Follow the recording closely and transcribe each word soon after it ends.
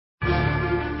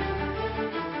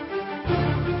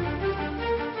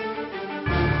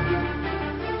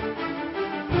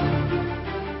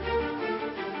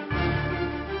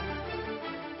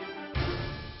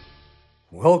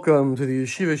Welcome to the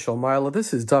Yeshiva Shalmaila.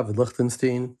 This is David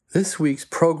Lichtenstein. This week's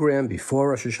program before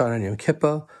Rosh Hashanah and Yom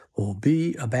Kippur will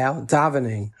be about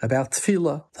davening, about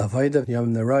Tefillah. The Avodah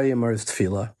Yom Narayim is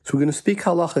Tefillah. So we're going to speak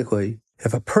halachically.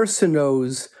 If a person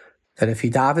knows that if he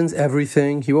davens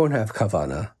everything, he won't have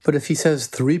kavanah. But if he says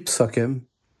 3 psukim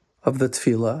of the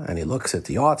Tefillah and he looks at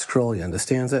the art scroll, he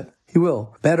understands it, he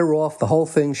will. Better off the whole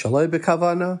thing shaloi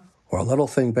b'kavanah, or a little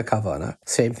thing b'kavana.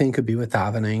 Same thing could be with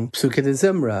davening, psukei de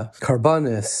zimra,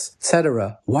 karbanis,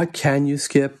 etc. What can you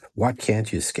skip? What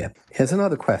can't you skip? Here's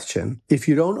another question. If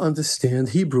you don't understand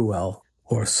Hebrew well,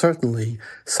 or certainly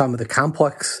some of the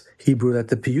complex Hebrew that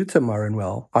the piyutim are in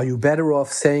well, are you better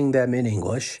off saying them in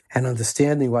English and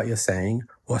understanding what you're saying,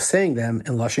 or saying them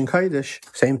in Lashon Kodesh?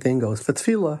 Same thing goes for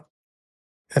tefillah.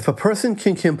 If a person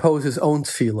can compose his own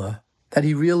tefillah, that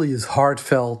he really is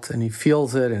heartfelt and he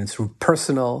feels it and it's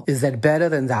personal, is that better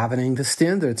than davening the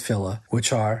standard tefillah,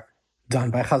 which are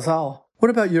done by Chazal? What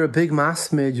about you're a big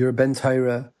masmid, you're a ben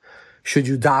Torah? Should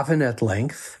you daven at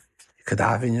length? You could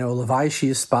daven, Levai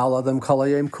shiyispal adam kol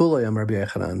hayom kulayim, Rabbi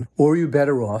Yochanan. Or are you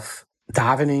better off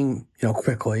davening,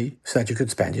 quickly so that you could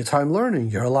spend your time learning?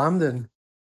 You're a lamdan.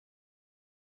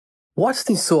 What's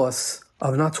the source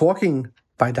of not talking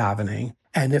by davening?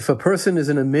 And if a person is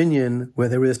in a minyan where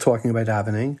there is talking about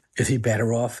davening, is he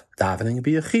better off davening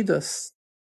b'yechidus?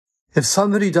 If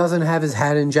somebody doesn't have his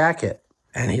hat and jacket,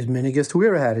 and his minhag is to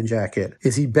wear a hat and jacket,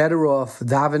 is he better off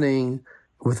davening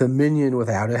with a minyan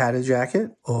without a hat and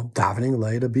jacket, or davening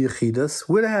later b'yechidus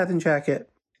with a hat and jacket?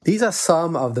 These are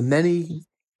some of the many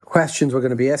questions we're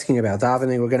going to be asking about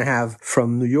davening. We're going to have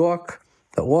from New York,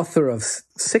 the author of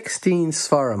 16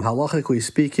 Sfarim, halachically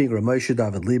speaking, Rav Moshe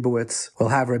David Leibowitz. We'll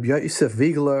have Rabbi Yosef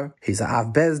Wiegler. He's a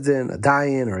Av Bezdin, a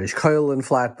Dayan, or Ish Koil in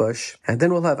Flatbush. And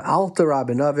then we'll have Alter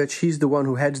Rabinovich. He's the one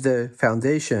who heads the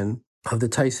foundation of the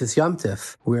Taisis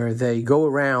Yomtiv, where they go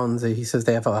around. He says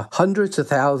they have hundreds of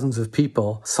thousands of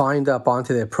people signed up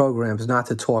onto their programs not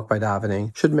to talk by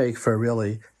davening. Should make for a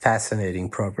really fascinating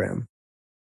program.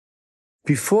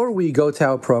 Before we go to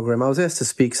our program, I was asked to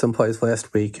speak someplace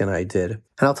last week, and I did. And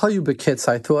I'll tell you, Bekitz,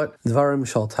 I thought,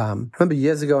 Dvarim Shaltam. I remember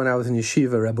years ago when I was in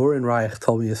yeshiva, Reb Oren Reich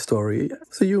told me a story.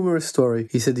 It's a humorous story.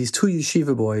 He said these 2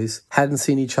 yeshiva boys hadn't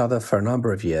seen each other for a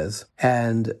number of years,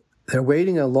 and they're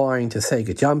waiting in line to say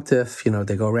Get Yom Tif.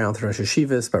 They go around to Rosh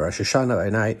Hashivas by Rosh Hashanah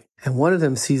at night. And one of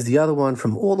them sees the other one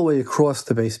from all the way across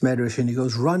the base medrash, and he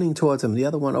goes running towards him. The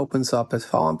other one opens up his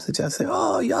arms and says,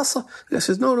 "Oh, Yasa." He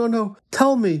says, No.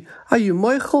 Tell me, are you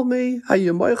moichel me? Are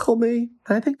you moichel me?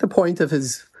 And I think the point of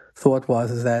his thought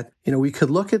is that, we could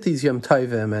look at these Yom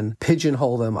Tovim and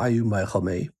pigeonhole them, are you moichel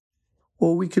me?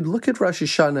 Or we could look at Rosh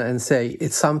Hashanah and say,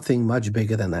 it's something much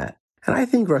bigger than that. And I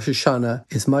think Rosh Hashanah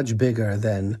is much bigger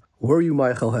than, were you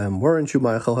moichel him? Weren't you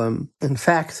moichel him? In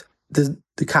fact,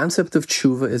 the concept of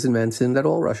tshuva isn't mentioned at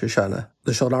all Rosh Hashanah.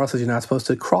 The Shulchan Aruch says you're not supposed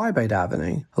to cry by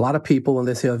davening. A lot of people, when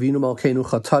they say Avinu Malkeinu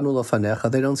Chatanu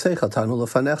Lefanecha, they don't say Chatanu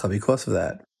Lefanecha because of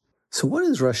that. So what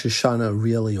is Rosh Hashanah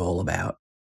really all about?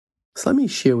 So let me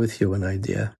share with you an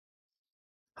idea.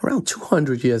 Around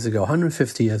 200 years ago,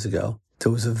 150 years ago,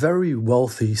 there was a very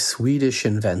wealthy Swedish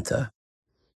inventor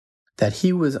that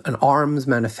he was an arms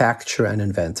manufacturer and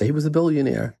inventor. He was a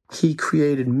billionaire. He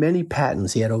created many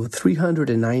patents. He had over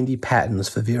 390 patents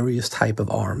for various type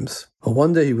of arms. Well,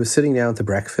 one day he was sitting down to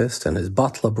breakfast, and his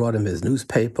butler brought him his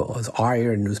newspaper, or his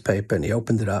iron newspaper, and he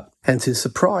opened it up. And to his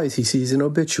surprise, he sees an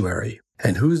obituary.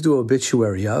 And who's the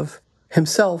obituary of?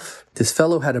 Himself. This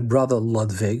fellow had a brother,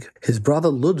 Ludwig. His brother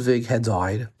Ludwig had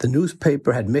died. The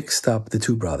newspaper had mixed up the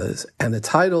 2 brothers, and the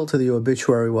title to the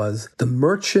obituary was "The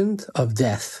Merchant of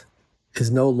Death is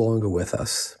no longer with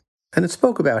us." And it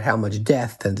spoke about how much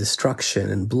death and destruction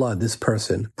and blood this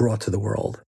person brought to the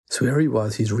world. So here he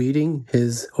was, he's reading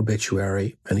his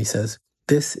obituary, and he says,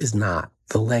 this is not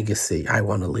the legacy I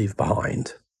want to leave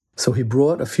behind. So he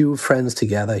brought a few friends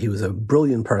together. He was a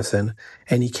brilliant person,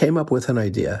 and he came up with an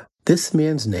idea. This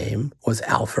man's name was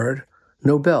Alfred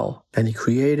Nobel, and he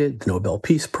created the Nobel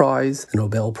Peace Prize, the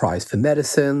Nobel Prize for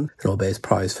Medicine, the Nobel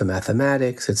Prize for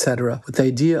Mathematics, etc., with the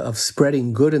idea of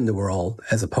spreading good in the world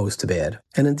as opposed to bad.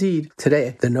 And indeed,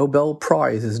 today, the Nobel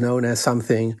Prize is known as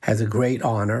something as a great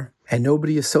honor, and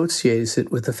nobody associates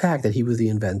it with the fact that he was the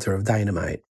inventor of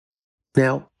dynamite.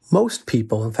 Now, most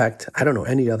people, in fact, I don't know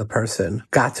any other person,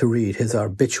 got to read his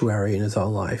obituary in his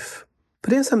own life.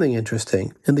 But here's something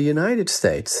interesting. In the United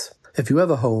States, if you have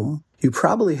a home, you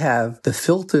probably have the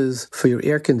filters for your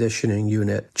air conditioning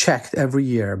unit checked every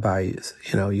year by,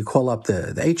 you call up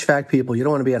the HVAC people. You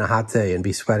don't want to be on a hot day and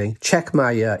be sweating. Check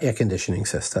my air conditioning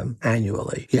system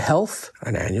annually. Your health,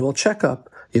 an annual checkup.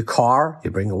 Your car,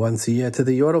 you bring it once a year to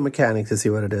the auto mechanic to see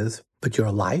what it is. But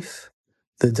your life,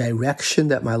 the direction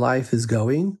that my life is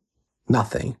going?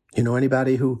 Nothing. You know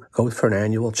anybody who goes for an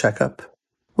annual checkup?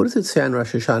 What does it say on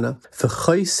Rosh Hashanah?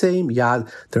 V'choisem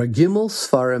yad. There are gimel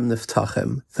svarim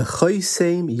niftachim.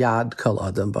 V'choisem yad kol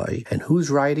adam bai. And who's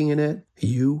writing in it?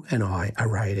 You and I are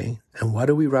writing. And what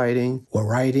are we writing? We're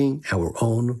writing our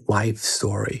own life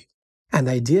story. And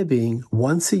the idea being,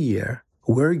 once a year,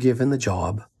 we're given the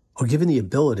job, or given the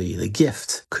ability, the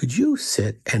gift. Could you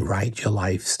sit and write your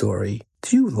life story?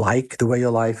 Do you like the way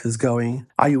your life is going?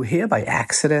 Are you here by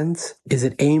accident? Is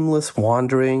it aimless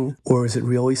wandering? Or is it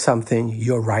really something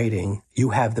you're writing? You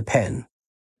have the pen.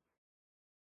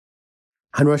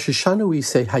 On Rosh Hashanah we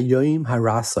say, Hayoim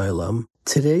Haras Olam.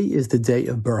 Today is the day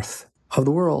of birth of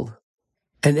the world.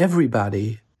 And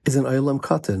everybody is an Olam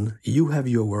Katan. You have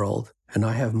your world, and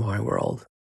I have my world.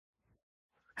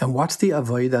 And what's the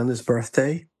avoid on this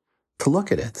birthday? To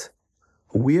look at it.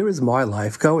 Where is my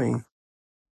life going?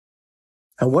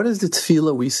 And what is the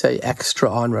tefillah we say extra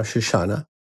on Rosh Hashanah?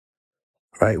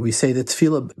 Right, we say the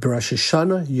tefillah, Rosh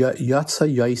Hashanah,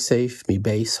 Yatsa Yosef mi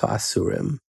beis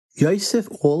ha'asurim. Yosef,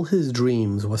 all his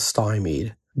dreams were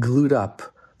stymied, glued up.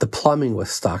 The plumbing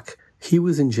was stuck. He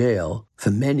was in jail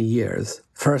for many years,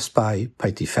 first by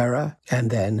Potiphera, and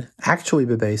then actually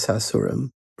by beis ha'asurim.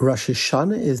 Rosh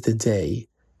Hashanah is the day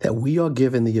that we are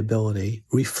given the ability,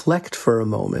 reflect for a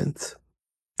moment.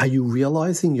 Are you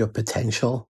realizing your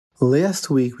potential? Last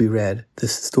week we read the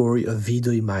story of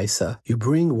Vidui Maisa. You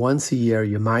bring once a year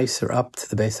your Maisa up to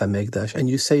the Beis HaMikdash and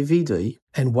you say Vidui.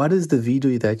 And what is the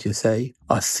Vidui that you say?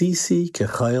 Asisi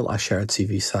kechayil asher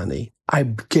tzivisani. I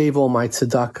gave all my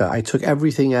tzedakah. I took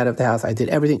everything out of the house. I did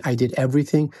everything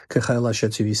kechayil asher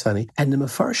tzivisani. And the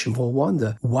Mefarshim will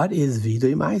wonder, what is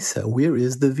Vidui Maisa? Where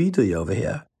is the Vidui over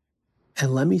here?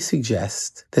 And let me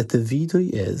suggest that the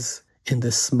Vidui is in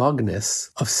the smugness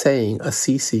of saying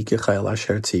Asisi kechayil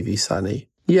asher tzivisani.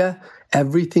 Yeah,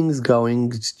 everything's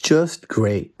going just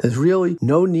great. There's really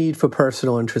no need for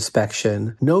personal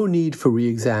introspection, no need for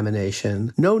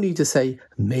re-examination, no need to say,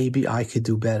 maybe I could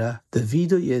do better. The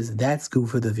Vidui is, that's good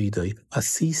for the Vidui.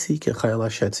 Asisi kechayil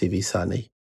asher tzivisani.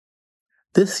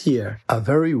 This year, a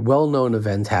very well-known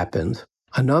event happened.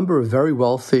 A number of very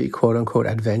wealthy, quote-unquote,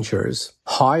 adventurers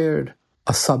hired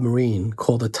a submarine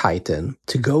called the Titan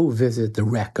to go visit the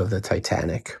wreck of the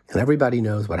Titanic. And everybody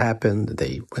knows what happened.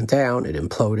 They went down, it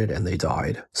imploded, and they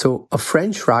died. So a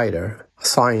French writer, a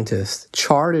scientist,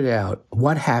 charted out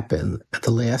what happened at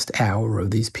the last hour of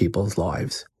these people's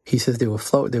lives. He says they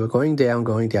were going down,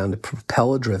 the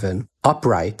propeller-driven,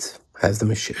 upright, as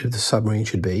the submarine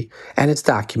should be, and it's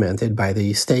documented by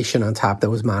the station on top that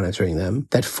was monitoring them,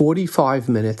 that 45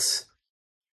 minutes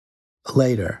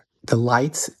later, the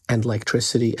lights and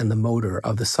electricity and the motor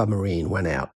of the submarine went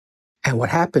out. And what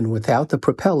happened without the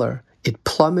propeller, it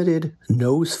plummeted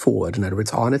nose forward, in other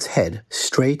words, on its head,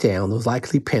 straight down. There was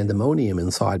likely pandemonium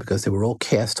inside because they were all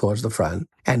cast towards the front.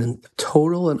 And in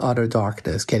total and utter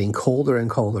darkness, getting colder and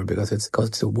colder because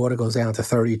the water goes down to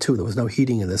 32. There was no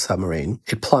heating in the submarine.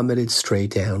 It plummeted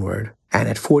straight downward. And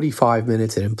at 45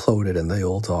 minutes, it imploded and they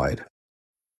all died.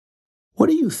 What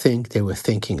do you think they were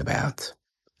thinking about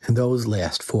in those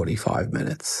last 45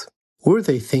 minutes? Were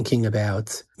they thinking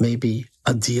about maybe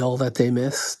a deal that they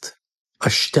missed?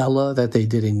 A Stella that they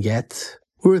didn't get?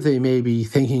 Were they maybe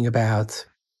thinking about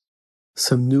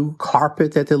some new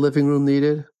carpet that their living room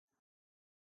needed?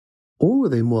 Or were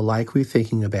they more likely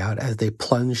thinking about, as they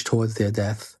plunged towards their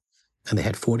death, and they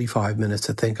had 45 minutes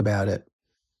to think about it,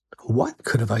 what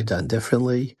could have I done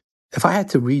differently? If I had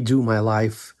to redo my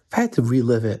life, if I had to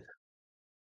relive it,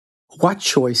 what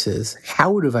choices,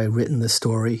 how would have I written the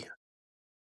story?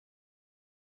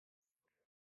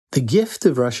 The gift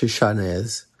of Rosh Hashanah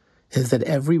is that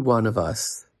every one of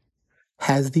us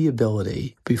has the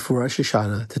ability before Rosh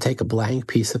Hashanah to take a blank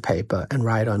piece of paper and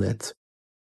write on it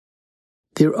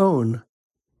their own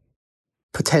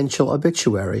potential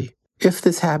obituary. If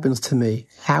this happens to me,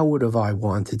 how would have I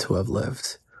wanted to have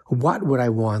lived? What would I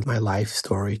want my life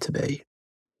story to be?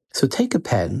 So take a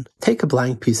pen, take a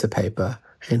blank piece of paper,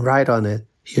 and write on it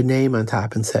your name on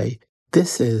top and say,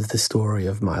 this is the story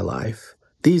of my life.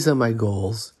 These are my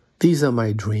goals. These are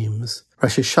my dreams.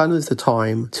 Rosh Hashanah is the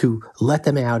time to let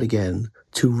them out again,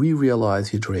 to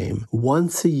re-realize your dream.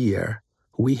 Once a year,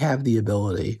 we have the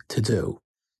ability to do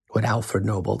what Alfred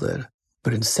Nobel did.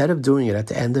 But instead of doing it at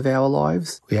the end of our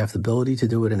lives, we have the ability to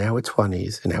do it in our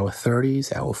 20s, in our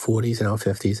 30s, our 40s, and our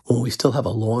 50s, when we still have a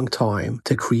long time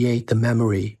to create the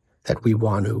memory that we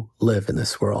want to live in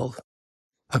this world.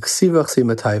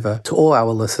 To all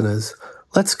our listeners,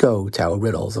 let's go to our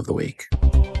riddles of the week.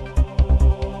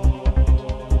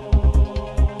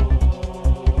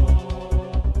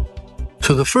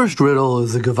 So the first riddle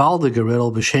is the Gewaldige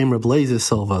riddle, B'Shem Reb Lezer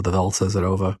Silva, the Welt says it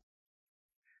over.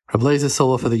 Reb Lezer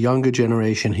Silva, for the younger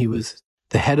generation, he was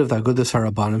the head of the Agudas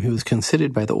HaRabbanim. He was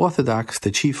considered by the Orthodox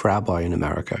the chief rabbi in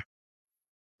America.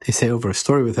 They say over a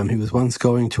story with him, he was once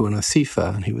going to an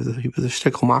asifa, and he was a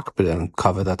shtickle makbid and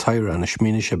covered a Torah and a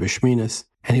shminish b'shminis,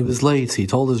 and he was late, so he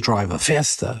told his driver,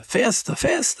 faster, faster,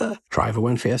 faster. Driver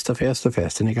went faster, faster,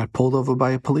 faster, and he got pulled over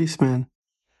by a policeman.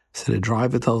 So the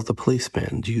driver tells the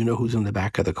policeman, do you know who's in the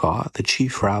back of the car? The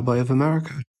chief rabbi of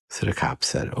America. So the cop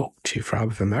said, oh, chief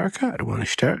rabbi of America? I don't want to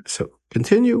start. So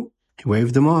continue. He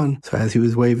waved him on. So as he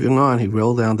was waving on, he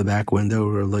rolled down the back window,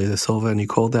 Lezer Silva, and he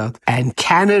called out, and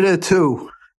Canada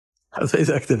too. So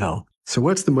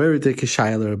what's the Moiridik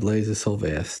Shailer of Lezer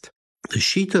Silva asked? The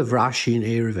sheet of Rashi and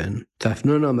Erevin,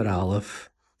 Tafnun Amar Aleph,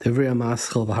 Devri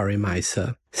Amaschel V'Hari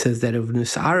Maisa, says that of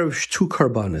Nisarav two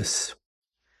karbanis,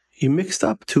 you mixed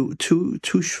up two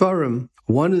shvarim.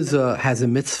 One has a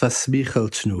mitzvah smicha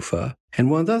tnufa,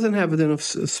 and one doesn't have it in a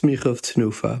smicha of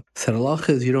tnufa. So the halacha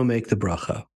is you don't make the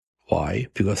bracha. Why?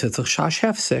 Because it's a shash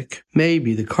hefsek.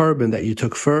 Maybe the carbon that you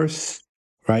took first,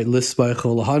 right,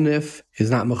 lisbaichol hanif, is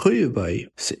not mechuyev by.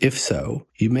 So if so,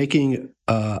 you're making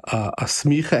a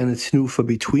smicha and a tnufa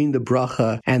between the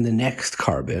bracha and the next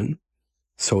carbon.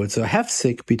 So it's a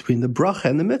hefsek between the bracha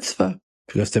and the mitzvah,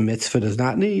 because the mitzvah does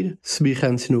not need smicha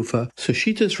and tnufa. So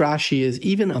Shitas Rashi is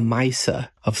even a maisa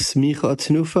of smicha or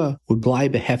tnufa would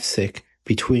bleibe hefsek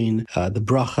between the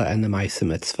bracha and the maisa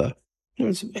mitzvah.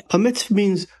 A mitzvah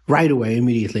means right away,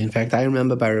 immediately. In fact, I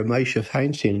remember by Rav Moshe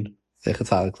Feinstein,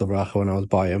 when I was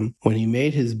by him, when he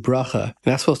made his bracha, and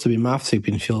that's supposed to be mafsik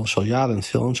between Tefillah Shal Yad and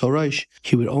Tefillah Shal Rosh,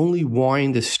 he would only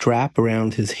wind the strap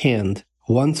around his hand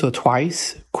once or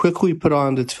twice, quickly put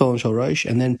on the Tefillah Shal Rosh,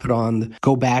 and then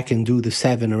go back and do the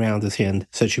 7 around his hand,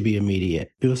 so it should be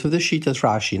immediate. Because of this Shitas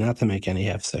Rashi, not to make any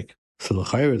hefsek. So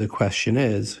the question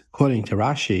is, according to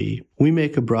Rashi, we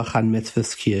make a bracha on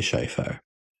mitzvahs kiyah shofar.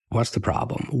 What's the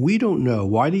problem? We don't know.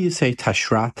 Why do you say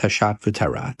tashrat, tashat,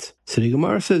 v'tarat? So the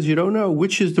Gemara says you don't know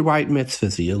which is the right mitzvah.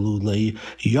 Yalul,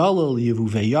 yalul,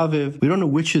 yevuve, yaviv. We don't know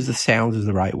which is the sound is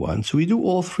the right one. So we do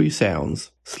all 3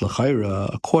 sounds.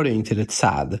 S'lachaira, according to the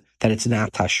tzad, that it's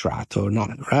not tashrat or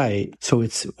not right. So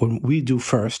it's when we do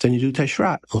first, then you do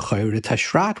tashrat. L'chaira, the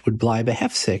tashrat would bleibe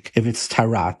hefsek if it's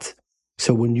tarat.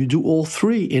 So when you do all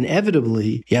 3,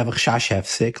 inevitably, you have a chash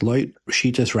hefsek, like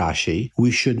Shitas Rashi,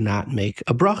 we should not make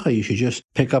a bracha. You should just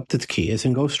pick up the tkiyas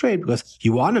and go straight, because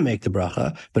you want to make the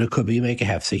bracha, but it could be you make a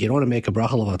hefsek. You don't want to make a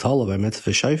bracha levatala by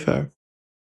mitzvah shofar.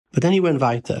 But then he went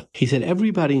weiter. He said,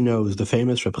 everybody knows the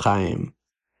famous Reb Chaim,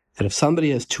 that if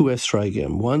somebody has 2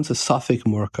 esrogim, one's a suffix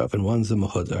morkav and one's a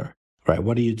mahudar, right,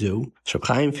 what do you do? So Reb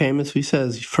Chaim famously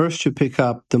says, first you pick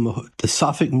up the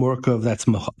suffix morkav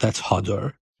that's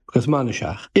hadar, because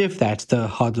manashach, if that's the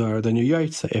hadar, then you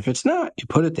yaitza. If it's not, you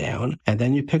put it down, and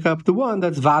then you pick up the one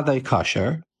that's vaday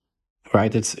kasher,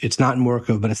 right? It's not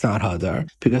morkav, but it's not hadar.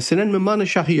 Because then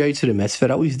manashach yaitza the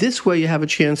mitzvah. Always this way, you have a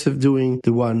chance of doing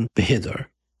the one behidar,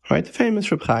 right? The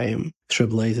famous Reb Chaim,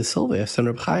 Reb Lezer Silva, son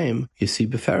Reb Chaim. You see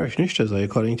beferish nishtazay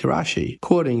according to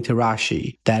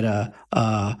Rashi, that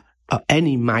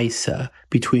any maisa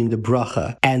between the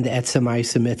bracha and the etzem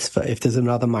maisa mitzvah, if there's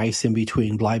another maisa in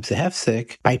between, bleibs a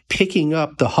hefsek, by picking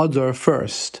up the hadar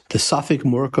first, the suffix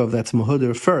morkav that's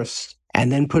mahudar first, and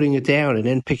then putting it down, and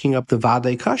then picking up the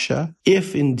vadei kasha,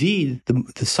 if indeed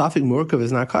the suffix morkav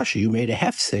is not kasha, you made a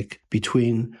hefsek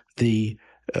between the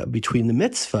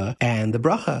mitzvah and the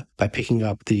bracha by picking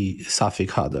up the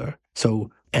suffix hadar.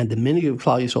 So, and the minig of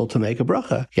Klal Yisrael to make a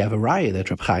bracha, you have a raya that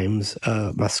Reb Chaim's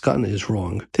maskana is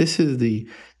wrong. This is the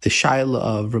shaila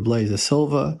of Reb Lezer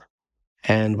Silva,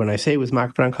 and when I say it was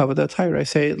makbar cover that Torah, I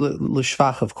say it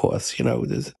l'shvach, of course. You know,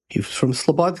 from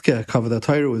Slobodka, cover that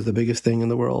Torah was the biggest thing in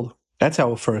the world. That's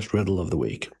our first riddle of the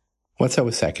week. What's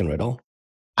our second riddle?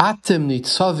 Atem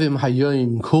nitzavim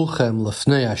hayoim kulchem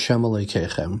lefnei Hashem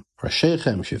aleikechem,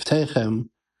 rashechem, shiftechem,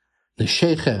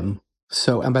 neshechem.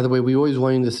 So, and by the way, we always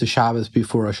learn this the Shabbos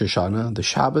before Rosh Hashanah. The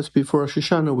Shabbos before Rosh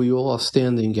Hashanah, we all are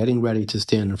standing, getting ready to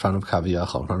stand in front of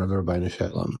Kaviyachal, in front of the Rabbeinu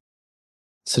Shalom.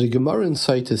 So the Gemara in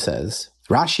Saita says,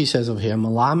 Rashi says over here,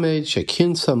 Malamed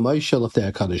shekinsa Moshe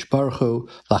lefnei HaKadosh Baruch Hu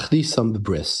lachlisam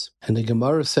bebris. And the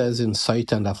Gemara says in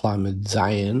Saita and Aflamed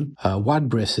Zayin, what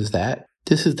bris is that?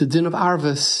 This is the din of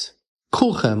Arvis.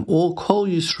 Kulchem, all Kol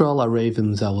Yisrael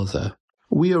arevim zelazeh.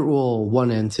 We are all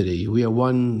one entity. We are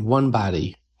one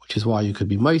body. Which is why you could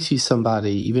be mighty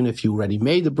somebody, even if you already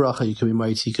made the bracha, you could be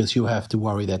mighty because you have to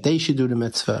worry that they should do the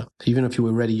mitzvah. Even if you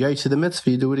were already yaitz to the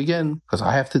mitzvah, you do it again, because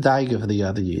I have to daiga for the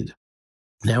other yid.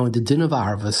 Now in the din of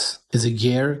Arvus is a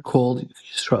ger called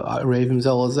Ravim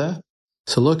Zelazeh,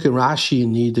 So look in Rashi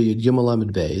in Nida Yud Gimel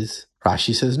Amud Beis.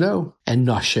 Rashi says no. And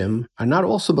Nashim are not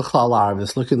also B'chlal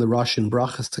Arvis. Look in the Russian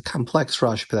Brachas, the complex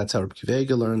Rush, but that's how Reb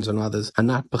Kivega learns and others, are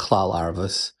not B'chlal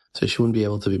Arvis. So she wouldn't be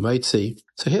able to be Mitzi.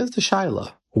 So here's the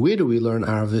Shaila. Where do we learn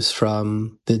Arvis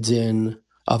from? The din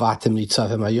of Atem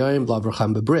Nitzavim Ayoim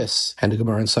Blavracham Bebris. And the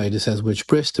Gemara inside it says which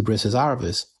bris? The bris is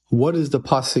Arvis. What does the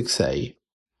pasuk say?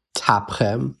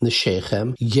 Tapchem,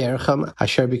 Neshechem, Gerchem,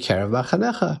 Asher B'kerev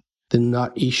B'achanecha. The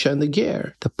not Isha and the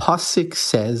Ger. The pasuk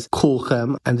says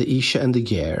Kulchem and the Isha and the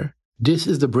Ger. This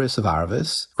is the bris of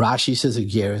Arvis. Rashi says a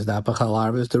Ger is not B'chal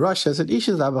Arvis. The Rush says that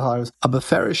Isha is not B'chal Arvis. A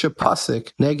Beferish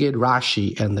pasuk neged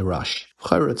Rashi and the Rush.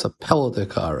 It's a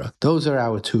pelodikara. Those are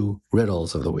our two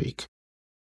riddles of the week.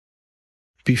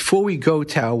 Before we go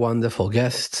to our wonderful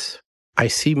guests, I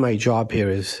see my job here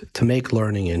is to make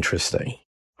learning interesting.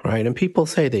 Right? And people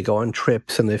say they go on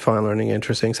trips and they find learning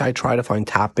interesting. So I try to find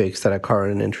topics that are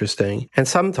current and interesting. And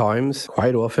sometimes,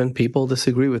 quite often, people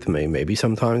disagree with me. Maybe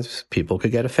sometimes people could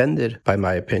get offended by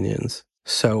my opinions.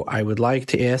 So I would like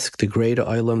to ask the greater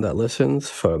Olam that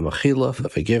listens for mechila, for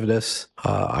forgiveness.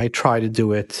 I try to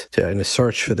do it in a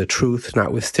search for the truth,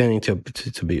 notwithstanding to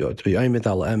be oimid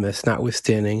al emes,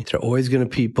 notwithstanding there are always going to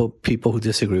be people who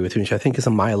disagree with me, which I think is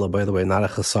a mila, by the way, not a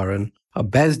chesaron. A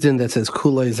bezdin that says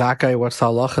kulei zakai, what's the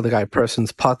halacha, the guy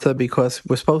person's pata, because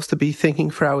we're supposed to be thinking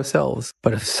for ourselves.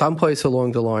 But if someplace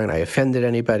along the line I offended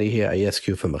anybody here, I ask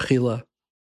you for mechila.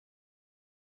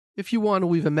 If you want to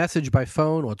leave a message by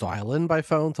phone or dial in by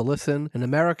phone to listen, in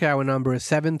America our number is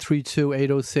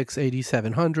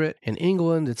 732-806-8700. In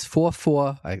England it's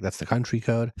 44, that's the country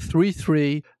code,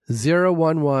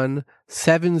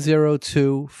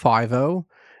 33-011-70250.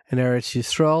 In Eretz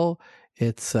Yisrael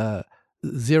it's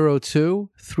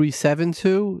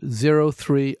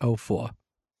 02-372-0304.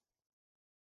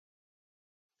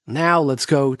 Now let's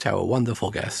go to our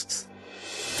wonderful guests.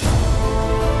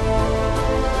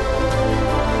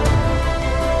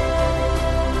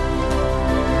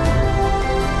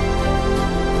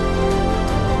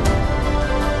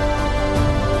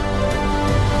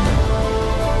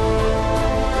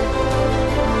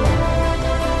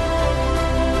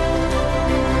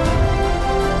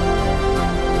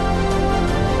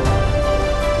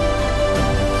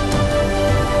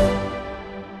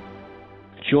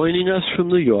 Joining us from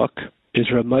New York is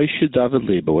Rav Moshe David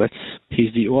Leibowitz.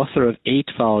 He's the author of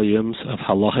 8 volumes of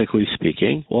Halachically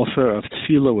Speaking, author of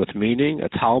Tefillah with Meaning, a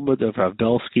Talmud of Rav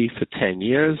Belsky for 10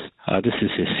 years. This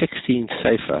is his 16th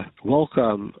sefer.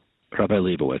 Welcome, Rabbi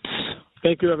Leibowitz.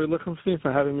 Thank you, Rabbi Lichtenstein,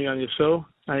 for having me on your show.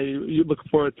 You look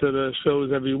forward to the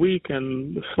shows every week,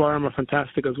 and the Svarim are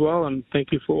fantastic as well, and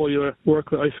thank you for all your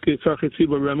work with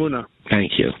Ramuna.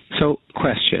 Thank you. So,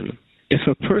 question. If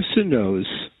a person knows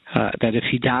that if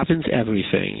he davens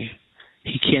everything,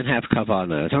 he can't have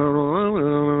kavanah.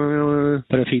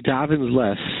 But if he davens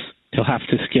less, he'll have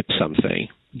to skip something.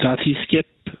 Does he skip?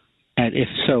 And if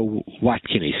so, what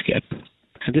can he skip?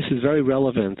 And this is very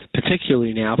relevant,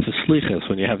 particularly now for slichas,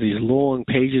 when you have these long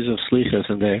pages of slichas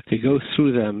and they go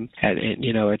through them at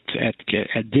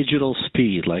digital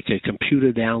speed, like a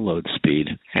computer download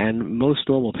speed. And most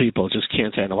normal people just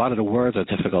can't say, and a lot of the words are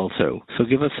difficult too. So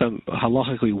give us some,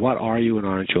 halachically, what are you and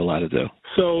aren't you allowed to do?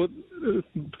 So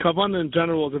kavanah in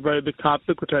general is a very big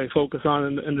topic, which I focus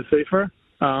on in the sefer.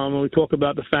 We talk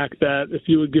about the fact that if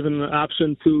you were given an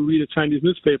option to read a Chinese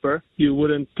newspaper, you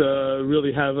wouldn't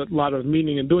really have a lot of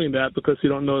meaning in doing that because you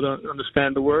don't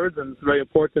understand the words, and it's very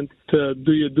important to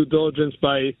do your due diligence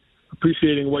by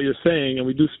appreciating what you're saying. And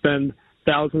we do spend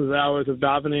thousands of hours of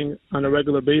davening on a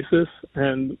regular basis,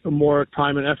 and more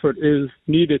time and effort is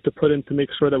needed to put in to make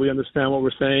sure that we understand what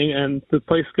we're saying. And the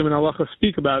place given Halachos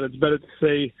speak about it, it's better to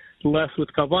say less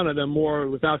with kavanah than more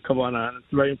without kavanah. And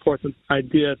it's a very important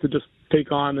idea to just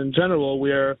take on in general,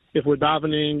 where if we're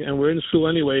davening and we're in shul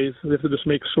anyways, we have to just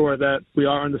make sure that we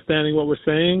are understanding what we're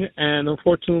saying. And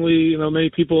unfortunately, many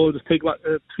people just take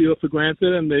tefillah for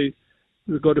granted, and they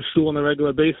go to shul on a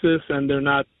regular basis, and they're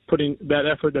not putting that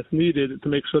effort that's needed to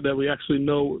make sure that we actually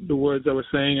know the words that we're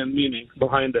saying and meaning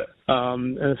behind it.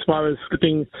 And as far as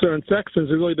skipping certain sections,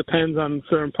 it really depends on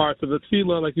certain parts of the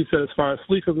tefillah. Like you said, as far as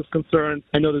slichas is concerned,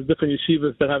 I know there's different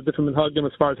yeshivas that have different minhagim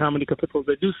as far as how many kapitals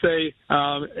they do say.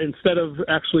 Instead of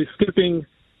actually skipping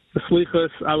the slichas,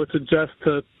 I would suggest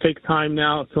to take time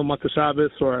now till Matzah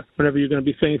Shabbos or whenever you're going to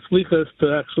be saying slichas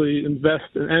to actually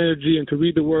invest in energy and to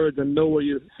read the words and know what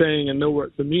you're saying and know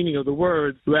what the meaning of the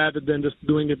words, rather than just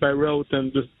doing it by rote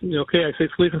and just, okay, I say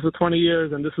slichas for 20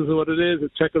 years and this is what it is,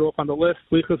 check it off on the list,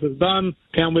 slichas is done,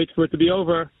 can't wait for it to be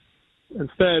over.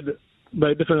 Instead,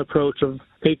 very different approach of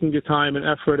taking your time and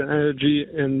effort and energy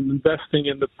and investing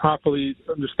in the properly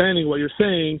understanding what you're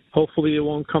saying. Hopefully it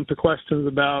won't come to questions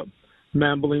about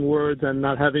mambling words and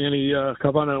not having any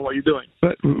kavanah in what you're doing.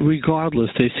 But regardless,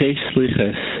 they say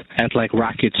slichas at like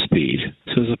rocket speed.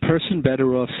 So is a person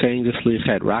better off saying the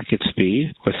slicha at rocket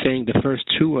speed, or saying the first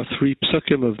 2 or 3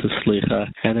 psukim of the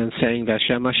slicha and then saying the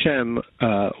Hashem Hashem?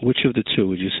 Which of the two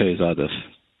would you say is adif?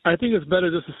 I think it's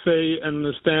better just to say and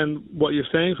understand what you're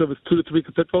saying. So if it's 2 to 3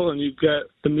 kapitel and you get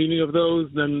the meaning of those,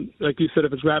 then like you said,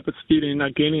 if it's rapid speed and you're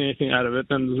not gaining anything out of it,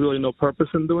 then there's really no purpose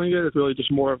in doing it. It's really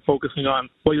just more focusing on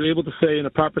what you're able to say in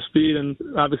a proper speed, and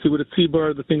obviously with a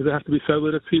tzibur, the things that have to be said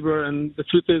with a tzibur. And the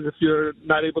truth is, if you're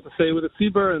not able to say with a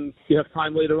tzibur and you have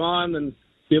time later on and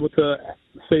be able to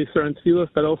say certain tefillah,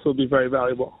 that also would be very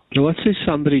valuable. Now, let's say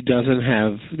somebody doesn't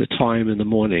have the time in the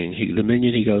morning. The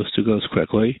minyan he goes to goes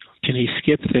quickly. Can he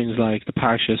skip things like the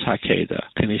Parshas Hakeda?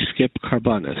 Can he skip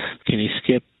Karbanis? Can he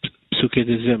skip Psukei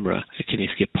de Zimra? Can he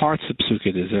skip parts of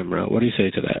Psukei de Zimra? What do you say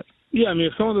to that? Yeah, I mean,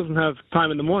 if someone doesn't have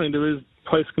time in the morning, there is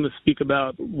place going to speak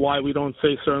about why we don't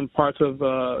say certain parts of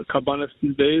Karbanis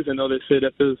these days. I know they say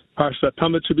that there's Parshas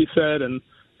Tamid should be said, and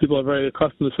people are very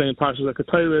accustomed to saying Parshas like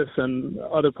Ketairis and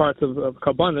other parts of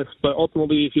Karbanis, but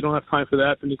ultimately, if you don't have time for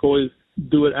that, then you can always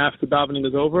do it after davening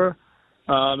is over.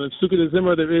 In Psukei de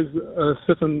Zimra, there is a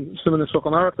Siman in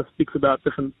Shulchan Aruch that speaks about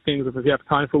different things if you have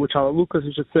time for, which halalukas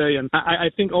you should say. And I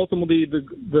think ultimately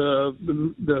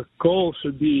the goal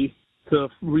should be to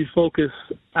refocus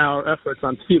our efforts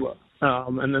on tefillah.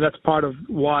 And that's part of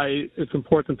why it's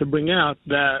important to bring out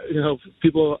that,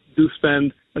 people do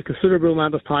spend a considerable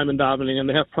amount of time in davening, and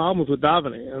they have problems with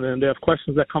davening, and then they have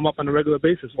questions that come up on a regular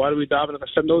basis. Why do we daven if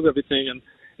Hashem knows everything? And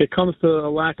it comes to a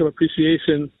lack of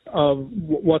appreciation of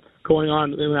what's going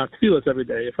on in our tefillahs every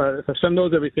day. If Hashem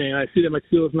knows everything, and I see that my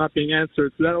tefillah is not being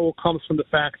answered, so that all comes from the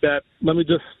fact that let me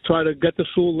just try to get to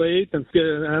shul late, and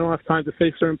I don't have time to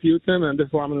say certain piyutim, and this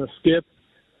is why I'm going to skip.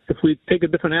 If we take a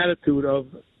different attitude of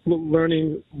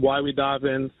learning why we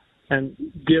daven and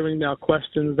gearing our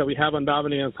questions that we have on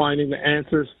davening and finding the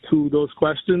answers to those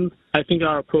questions, I think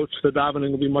our approach to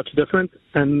davening will be much different.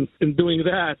 And in doing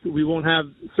that, we won't have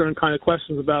certain kind of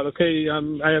questions about,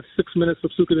 I have 6 minutes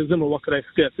of Psukei de Zimra, what could I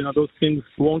skip? Those things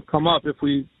won't come up if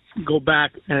we go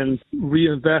back and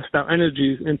reinvest our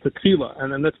energies into tefillah.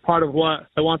 And then that's part of what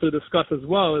I wanted to discuss as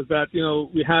well, is that,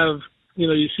 we have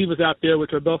yeshivas out there,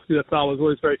 which are Belsky Zatzal was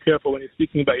always very careful when he's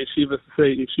speaking about yeshivas to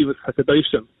say yeshivas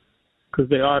HaKadoshim, because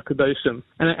they are Kadoshim.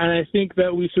 And I think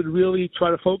that we should really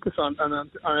try to focus on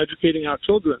educating our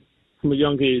children from a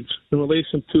young age in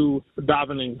relation to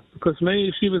davening, because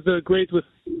many yeshivas are great with,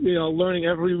 learning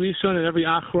every Rishon and every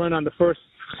Achron on the first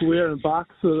square and box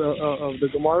of the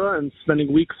Gemara and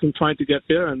spending weeks in trying to get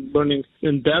there and learning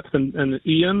in depth and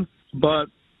Ian, but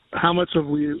how much are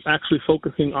we actually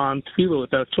focusing on tefillah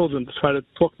with our children to try to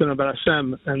talk to them about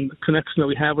Hashem and the connection that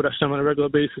we have with Hashem on a regular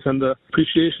basis and the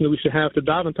appreciation that we should have to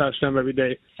daven to Hashem every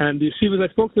day? And the yeshivas, I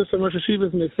spoke to some Rosh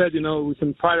Yeshivas, and they said, we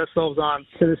can pride ourselves on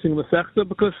finishing Masechta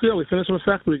because, we finish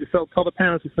Masechta. We can tell the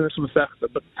parents we finished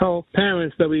Masechta, but tell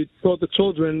parents that we taught the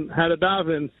children how to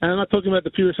daven. And I'm not talking about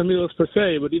the Pirush Amilos per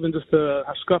se, but even just the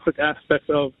hashkafic aspect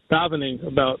of davening,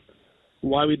 about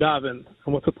why we daven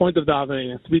and what's the point of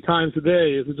davening. 3 times a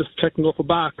day, is it just checking off a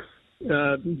box?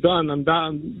 Done. I'm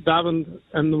daven,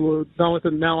 and we're done with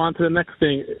it. Now on to the next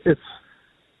thing. It's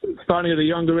starting at a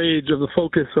younger age of the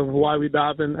focus of why we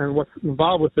daven and what's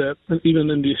involved with it, and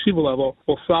even in the yeshiva level,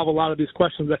 will solve a lot of these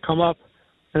questions that come up.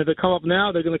 And if they come up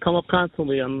now, they're going to come up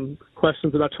constantly. And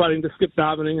questions about trying to skip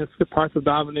davening and skip parts of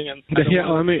davening. And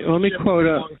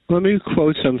let me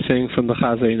quote something from the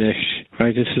Chazon Ish.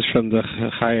 Right, this is from the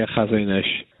Chaya Chazon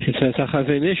Ish. It says,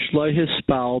 "Chazon Ish lo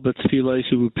hispal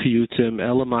b'tfilos u'piyutim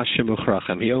ela ma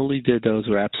shemuchrachim." He only did those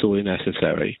who were absolutely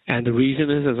necessary. And the reason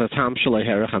is, as a tam shalei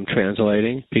herech, I'm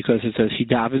translating, because it says he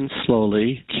davened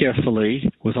slowly,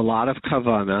 carefully, with a lot of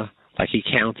kavanah, like he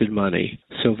counted money.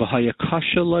 So v'haya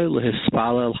kasha lo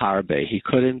lehispalel harbe. He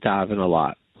couldn't daven a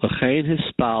lot. L'chein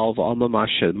hispal v'alma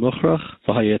mashed muchrach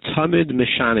v'haya tamid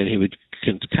mishanin. He would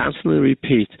constantly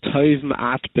repeat, Toiv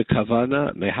ma'at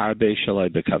b'kavana meharbe shalai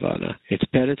b'kavana. It's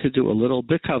better to do a little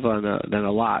b'kavana than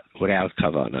a lot without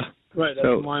kavana. Right, that's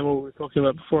in line what we were talking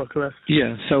about before, correct?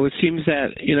 Yeah, so it seems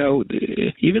that,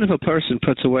 even if a person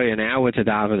puts away an hour to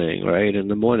davening, right, in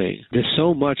the morning, there's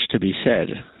so much to be said.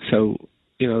 So,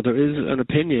 there is an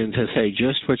opinion to say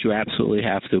just what you absolutely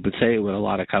have to, but say it with a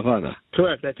lot of kavanah.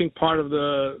 Correct. I think part of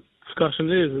the discussion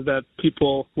is that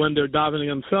people, when they're davening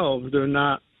themselves, they're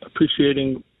not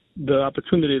appreciating the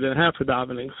opportunity they have for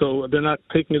davening, so they're not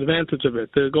taking advantage of it.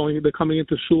 They're coming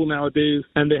into shul nowadays,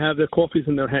 and they have their coffees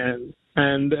in their hands,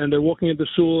 and they're walking into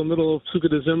shul in the middle of Sukkah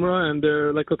de Zimra, and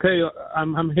they're like, okay,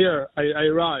 I'm here, I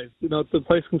arrived. The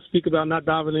place can speak about not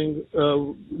davening,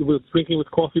 with drinking with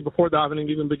coffee before davening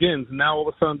even begins. And now all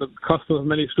of a sudden, the custom of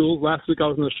many shuls. Last week I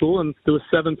was in the shul, and there were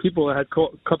 7 people that had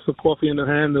cups of coffee in their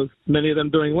hand. There was many of them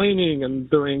during laning and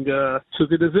during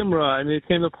Sukkah de Zimra. And it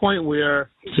came to a point where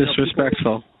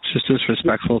disrespectful. It's just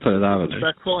disrespectful to the davening.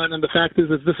 Disrespectful, and the fact is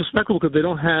it's disrespectful because they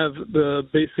don't have the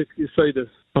basic Yesodis,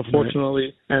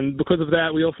 unfortunately. Right. And because of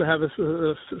that, we also have a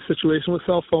situation with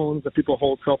cell phones, that people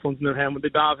hold cell phones in their hand when they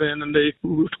daven, and they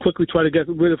quickly try to get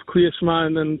rid of Kriya Shema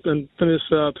and finish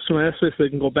Shema Esrei so they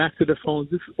can go back to their phones.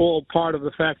 This is all part of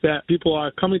the fact that people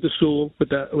are coming to shul with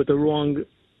the wrong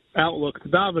outlook to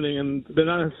davening, and they're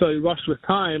not necessarily rushed with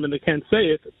time, and they can't say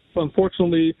it. But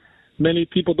unfortunately, many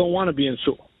people don't want to be in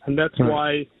shul. And that's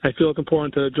why I feel it's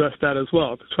important to address that as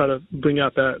well, to try to bring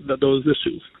out those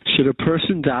issues. Should a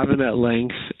person daven at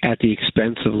length at the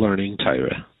expense of learning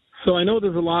Torah? So I know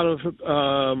there's a lot of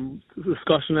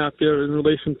discussion out there in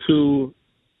relation to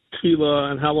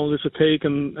Tefillah and how long it should take,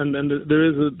 and there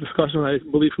is a discussion, I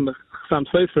believe, from the Chassam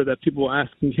Sofer that people were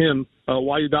asking him,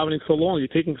 why are you davening so long? You're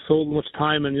taking so much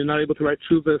time and you're not able to write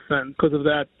Shuvas, and because of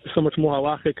that, so much more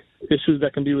halachic issues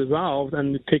that can be resolved,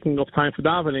 and taking up time for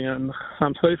davening. And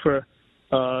Chassam Sofer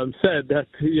said that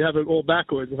you have it all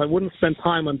backwards. If I wouldn't spend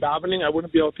time on davening, I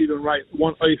wouldn't be able to even write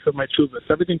one ois of my Shuvas.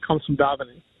 Everything comes from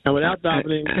davening. And without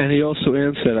davening... And he also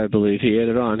answered, I believe, he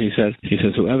added on, he says,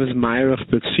 whoever's ma'arich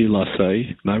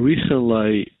b'tfilasai, ma'arichin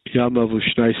lai yamav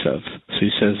u'shnaisav. So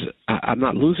he says, I'm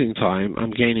not losing time,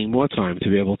 I'm gaining more time to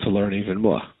be able to learn even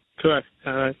more. Correct.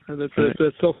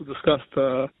 It's also discussed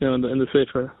in the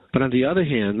Sefer. But on the other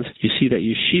hand, you see that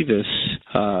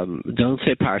yeshivas don't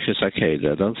say Parshas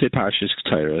Akedah, don't say Parshas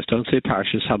Ketores, don't say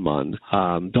Parshas Haman,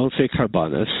 don't say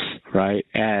Karbanis, right?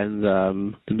 And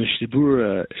the Mishnah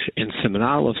Berurah in Siman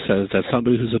Aleph says that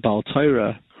somebody who's a Baal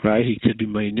Torah, right, he could be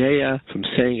meineya from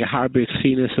saying a harbe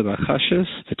tchinas and achashas.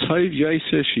 The toiv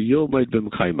yoser sheyilmod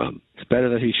b'mkaimam. It's better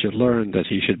that he should learn that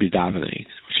he should be davening,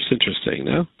 which is interesting,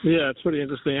 no? Yeah, it's pretty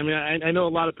interesting. I mean, I know a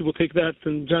lot of people take that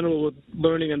in general with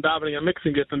learning and davening and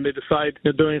mixing it, and they decide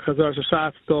during Chazar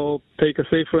Shashat they'll take a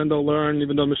sefer and they'll learn,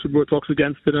 even though Mishnah Berurah talks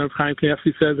against it, and Chaim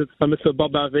Kanievsky says it's a mitzvah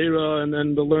baba avera, and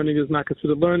then the learning is not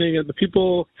considered learning, and the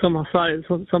people sometimes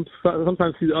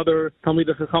see the other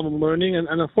Talmidei Chachamim learning, and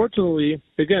unfortunately,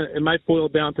 again, it might boil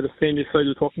down to the same yesod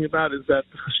you're talking about, is that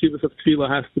the chashivas of tefillah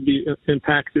has to be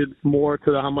impacted more to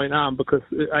the Hamayinam, because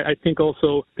I think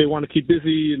also they want to keep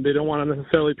busy and they don't want to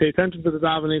necessarily pay attention to the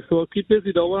davening, so they'll keep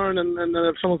busy, they'll learn, and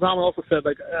Shlomo Zalman also said,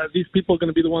 like, these people are going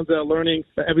to be the ones that are learning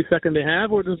every second they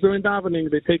have, or just during davening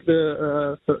they take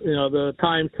the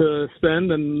time to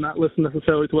spend and not listen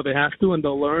necessarily to what they have to, and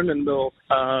they'll learn, and they'll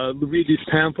read these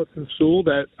pamphlets in shul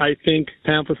that I think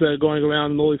pamphlets that are going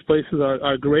around in all these places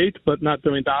are great, but not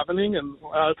during davening. And a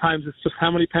lot of times it's just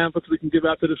how many pamphlets we can give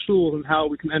out to the shul and how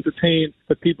we can entertain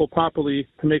the people properly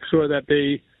to make sure that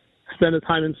they spend the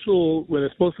time in shul where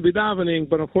they're supposed to be davening,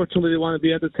 but unfortunately they want to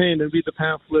be entertained and read the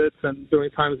pamphlets, and during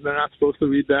times they're not supposed to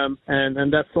read them,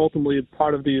 and that's ultimately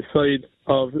part of the side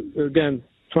of, again,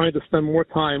 trying to spend more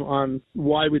time on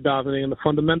why we're davening and the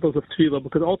fundamentals of tefillah,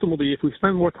 because ultimately if we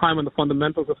spend more time on the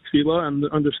fundamentals of tefillah and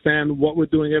understand what we're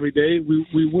doing every day,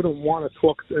 we wouldn't want to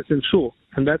talk in shul.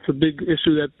 And that's a big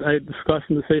issue that I discussed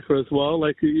in the Sefer as well.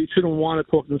 Like, you shouldn't want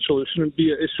to talk in shul. There shouldn't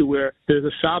be an issue where there's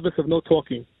a Shabbos of no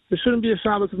talking. There shouldn't be a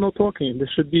Shabbos of no talking. There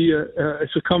should be it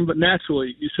should come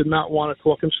naturally. You should not want to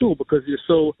talk in shul because you're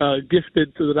so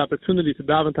gifted to the opportunity to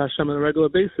daven to Hashem on a regular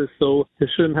basis. So there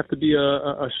shouldn't have to be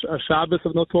a Shabbos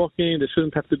of no talking. There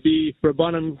shouldn't have to be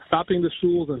Rabbanim stopping the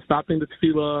shuls and stopping the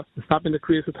tefillah and stopping the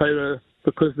Kriyas HaTorah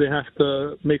because they have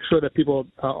to make sure that people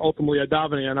ultimately are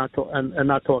davening and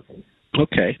not talking.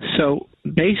 Okay, so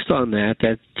based on that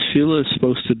tefillah is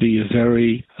supposed to be a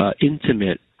very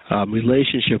intimate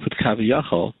relationship with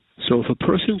Kaviyachol. So if a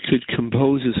person could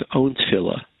compose his own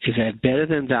tefillah, is that better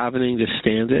than davening the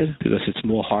standard because it's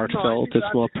more heartfelt,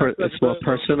 it's more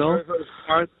personal?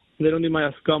 They don't need my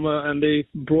askama, and they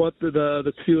brought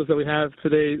the tefillas that we have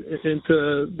today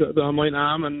into the Hamoin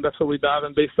Am, and that's what we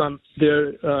daven based on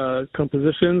their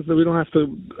compositions. We don't have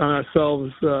to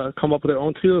ourselves come up with our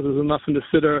own tefillas. There's enough in the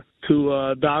siddur to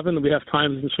daven. We have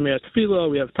times in Shemei Tefillah.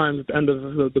 We have times at the end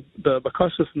of the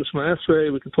bakashas in the Shema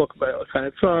Esrei. We can talk about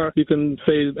Chanetzar. You can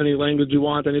say any language you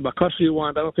want, any bakasha you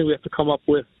want. I don't think we have to come up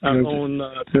with our own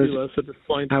tefillas at this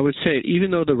point. I would say, even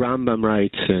though the Rambam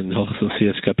writes in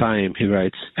Halachos Kapayim, he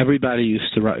writes, everybody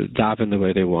used to daven the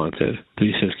way they wanted.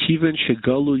 He says, Kivan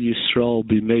shegolu Yisrael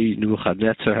b'mei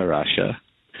Nebuchadnezzar harasha,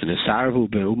 and Esarvu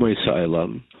be'umay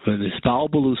sa'ilam,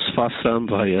 ונסבלבלו שפסם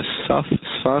והיסף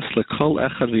שפס לכל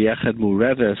אחד ויחד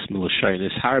מורבס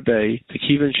מלשייnis harbe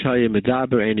וכיוון שהיה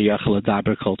מדבר אין יכל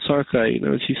לדבר כל צורכי.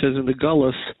 She says in the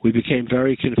Gullus we became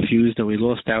very confused and we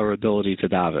lost our ability to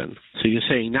daven. So you're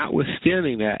saying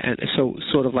notwithstanding that, and so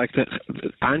sort of like the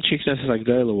Anshe Knesset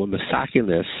Agdola were masaking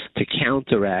this to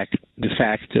counteract the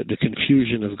fact that the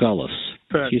confusion of Gullus.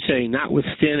 Correct. You're saying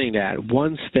notwithstanding that,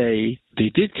 once they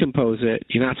did compose it,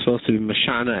 you're not supposed to be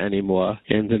Mashana anymore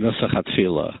in the Nusach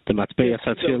HaTfilah. The Matbeas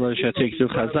HaTfilah Shatikdu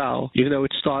Chazal, even though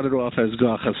it started off as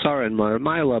Gah Chasara and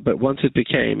Maila, but once it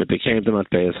became the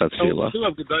Matbeas HaTfilah. We do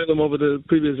have the Gedolim over the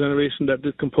previous generation that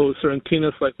did compose certain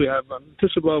kinas, like we have on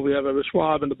Tisha B'Av, we have Rebbe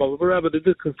Schwab and the Baba Rebbe. They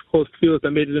did compose tefillas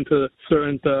that made it into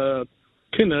certain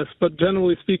kinas, but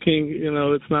generally speaking,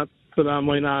 it's not for them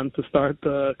on to start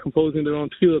composing their own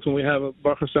tefillas when we have a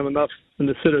Baruch Hashem enough in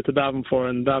the Siddur to daven for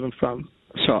and daven from.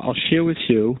 So I'll share with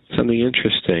you something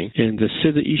interesting. In the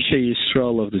Siddur Isha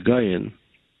Yisrael of the Gayan,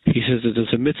 he says that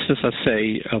there's a mitzvah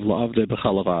say of la'avdei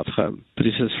b'chalav avchem, but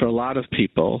he says for a lot of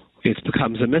people it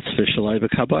becomes a mitzvah shalai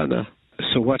b'kabana.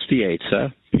 So what's the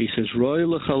eitzah? He says roi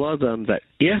l'chal adam that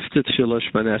after tefillah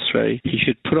Shemona Esrei he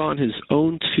should put on his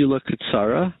own tefillah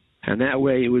ketzara, and that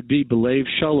way it would be belev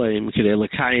shalem k'dei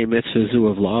l'kayim mitzvah zu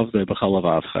of la'avdei b'chalav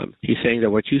avchem. He's saying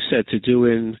that what you said to do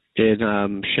in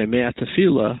Shemei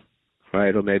Tefillah,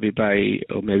 right, or maybe by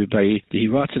the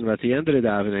Hiratzin at the end of the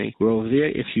davening, where over there,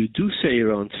 if you do say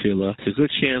your own tefillah, it's a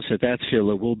good chance that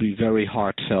tefillah will be very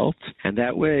heartfelt, and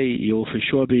that way you'll for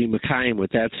sure be mekayim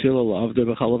with that tefillah of the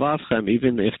b'chalav avchem,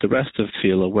 even if the rest of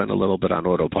tefillah went a little bit on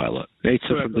autopilot.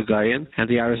 Eitzah from the Gayan, and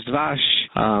the Aris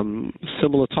Dvash,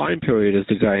 similar time period as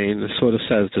the Gayan, sort of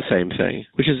says the same thing,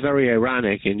 which is very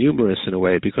ironic and humorous in a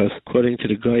way, because according to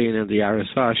the Gayan and the Aris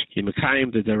Dvash, you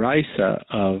mekayim the deraisa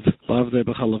of the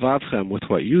b'chalav avchem with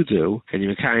what you do, and you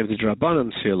mekayim the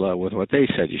Drabanan tefillah with what they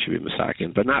said you should be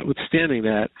masakin. But notwithstanding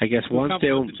that, I guess once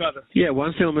they were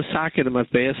masakin and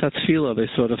matbeas tefillah, they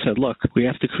sort of said, look, we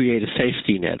have to create a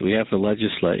safety net. We have to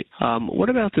legislate. What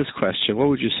about this question? What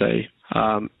would you say?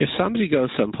 If somebody goes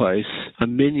someplace, a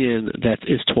minyan that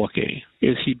is talking,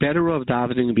 is he better off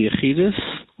davening b'yechidus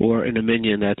or in a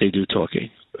minyan that they do talking?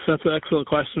 So that's an excellent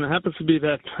question. It happens to be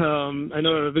that I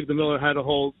know Victor Miller had a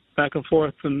whole back and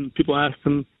forth, and people asked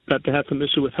him that they had some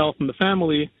issue with health in the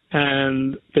family,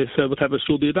 and they said, what type of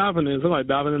shul do you daven in? He's like, I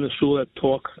daven in a shul that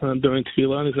talk during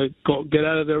tefillah. And he's like, go get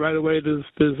out of there right away. There's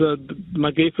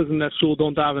magefas in that shul,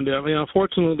 don't daven there. I mean,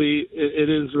 unfortunately, it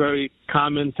is very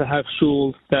common to have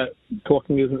shuls that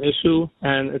talking is an issue,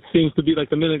 and it seems to be like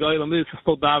the minhag olam is to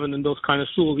still daven in those kind of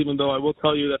shuls, even though I will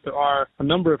tell you that there are a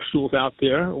number of shuls out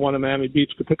there, one in Miami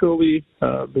Beach particularly,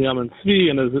 B'Yamin Tzvi,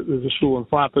 and there's a shul in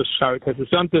Flatbush, Shari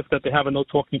Tesis Yantif, that they have a no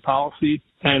talking policy,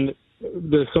 and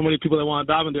there's so many people that want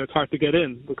to daven there, it's hard to get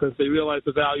in because they realize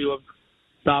the value of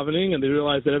davening and they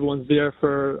realize that everyone's there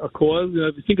for a cause.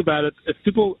 If you think about it, if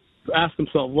people ask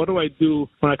themselves, what do I do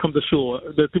when I come to shul?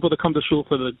 There are people that come to shul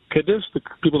for the kiddush, the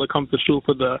people that come to shul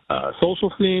for the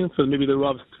social scene, for maybe the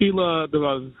Rav's tefillah, the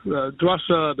Rav's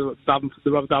drasha,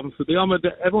 the Rav davens for the Yomad.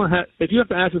 If you have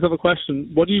to ask yourself a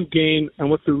question, what do you gain and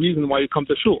what's the reason why you come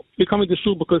to shul? You're coming to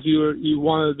shul because you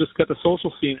want to just get the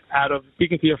social scene out of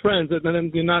speaking to your friends, and then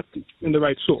you're not in the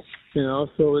right shul.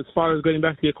 So as far as getting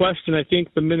back to your question, I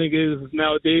think the minhag is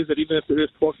nowadays that even if there is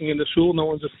talking in the shul, no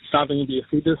one's just stopping in the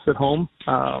yechidus at home,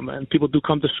 and people do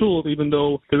come to shul even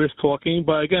though there is talking.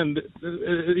 But again,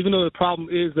 even though the problem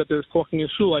is that there's talking in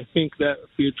shul, I think that if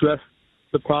we address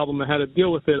the problem and how to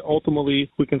deal with it, ultimately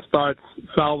we can start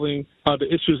solving the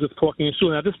issues of talking in shul.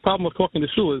 Now, this problem of talking to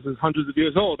shul is hundreds of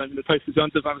years old. I mean, the Taisus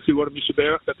Yontif obviously wrote a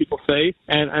Mishaberach that people say,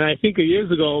 and I think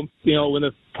years ago, when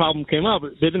the problem came up,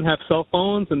 they didn't have cell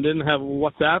phones and didn't have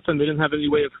WhatsApp and they didn't have any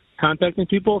way of contacting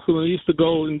people. So when they used to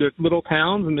go in their little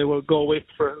towns and they would go away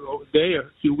for a day or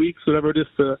a few weeks, whatever it is,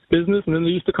 to business, and then they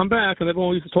used to come back and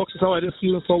everyone used to talk to us, I didn't see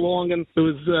you in so long, and there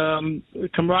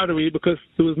was camaraderie because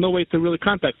there was no way to really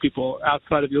contact people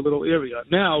outside of your little area.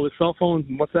 Now, with cell phones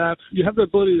and WhatsApps, you have the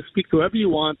ability to speak to whoever you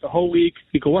want the whole week.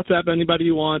 You can WhatsApp anybody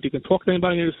you want. You can talk to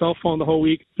anybody on your cell phone the whole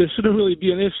week. There shouldn't really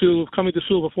be an issue of coming to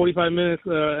shul for 45 minutes,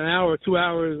 an hour, 2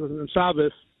 hours on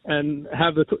Shabbos, and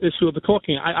have the issue of the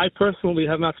talking. I personally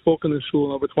have not spoken to shul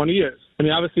in over 20 years. I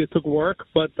mean, obviously it took work,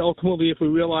 but ultimately if we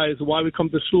realize why we come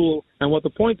to shul and what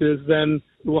the point is, then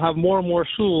we'll have more and more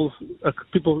shuls,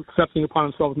 people accepting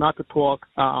upon themselves not to talk.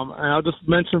 And I'll just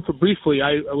mention briefly,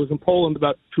 I was in Poland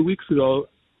about 2 weeks ago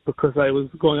because I was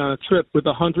going on a trip with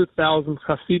 100,000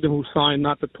 Hasidim who signed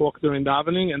not to talk during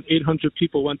davening, and 800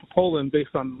 people went to Poland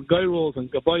based on Gai rules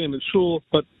and Gabayim and Shul.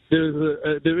 But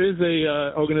there is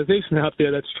a organization out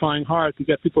there that's trying hard to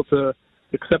get people to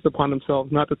accept upon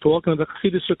themselves not to talk. And the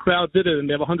Chassidish crowd did it, and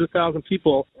they have 100,000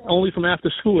 people only from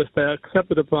after Shavuos that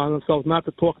accepted upon themselves not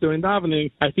to talk during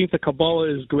davening. I think the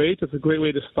Kabbalah is great. It's a great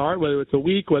way to start, whether it's a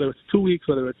week, whether it's 2 weeks,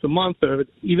 whether it's a month, or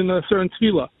even a certain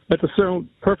Tefillah. That's a certain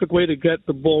perfect way to get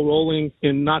the ball rolling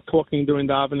in not talking during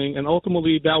davening, and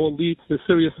ultimately that will lead to the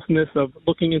seriousness of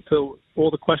looking into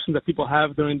all the questions that people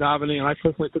have during davening. And I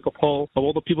personally took a poll of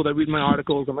all the people that read my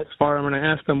articles and my Sfarim, and I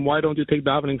asked them, why don't you take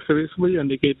davening seriously? And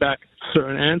they gave back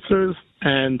certain answers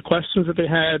and questions that they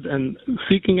had and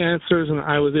seeking answers, and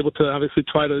I was able to obviously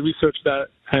try to research that,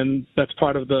 and that's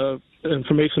part of the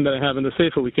information that I have in the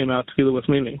Sefer we came out to feel with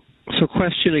meaning. So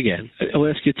question again. I'll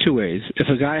ask you two ways. If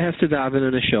a guy has to daven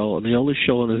in a shul, and the only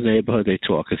shul in his neighborhood they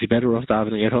talk, is he better off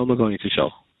davening at home or going to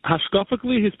shul?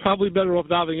 Hashkafically, he's probably better off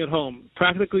davening at home.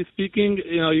 Practically speaking,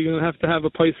 you're going to have a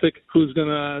Paisik who's going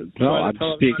to... No, I'm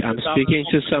speaking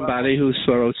to somebody who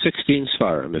wrote 16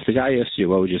 Sfarim. If the guy asked you,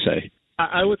 what would you say?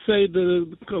 I would say the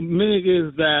minig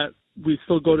is that we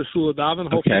still go to shul daven.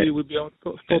 Hopefully, we'd be able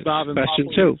to still daven.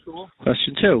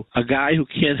 Question two. A guy who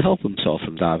can't help himself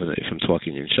from davening, from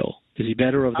talking in shul, is he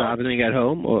better off davening at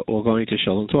home or going to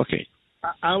shul and talking?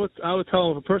 I would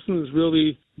tell him if a person is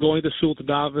really going to shul to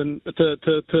daven,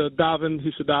 to daven,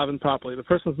 he should daven properly. The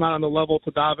person's not on the level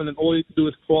to daven, and all he can do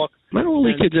is talk. Not all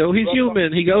he could do. He's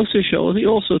human. He goes to shul and he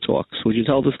also talks. Would you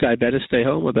tell this guy better stay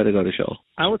home or better go to shul?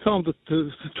 I would tell him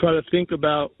to try to think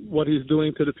about what he's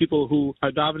doing to the people who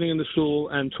are davening in the shul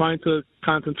and trying to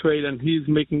concentrate, and he's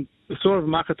making sort of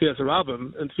makati as a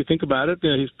rabbim. And if you think about it,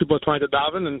 people are trying to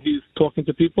daven and he's talking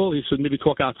to people. He should maybe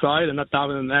talk outside and not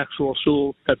daven in the actual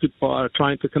shul that people are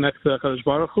trying to connect to HaKadosh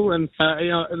Baruch Hu. And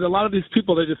a lot of these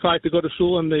people, they decide to go to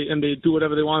shul and they do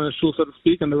whatever they want in the shul, so to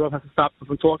speak, and the Rav has to stop them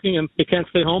from talking, and they can't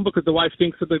stay home because the wife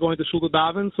thinks that they're going to shul to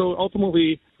daven. So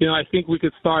ultimately, I think we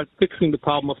could start fixing the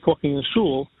problem of talking in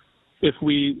shul if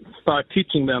we start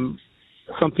teaching them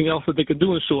something else that they could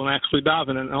do in shul and actually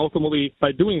daven. And ultimately,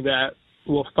 by doing that,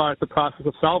 we'll start the process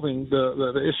of solving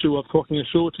the issue of talking in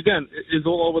shul, which again is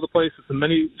all over the place. It's in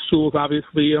many shuls,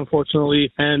 obviously,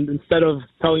 unfortunately. And instead of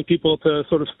telling people to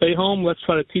sort of stay home, let's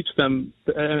try to teach them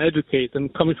and educate,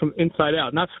 and coming from inside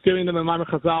out, not scaring them in Ma'amar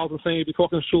Chazal and saying, if you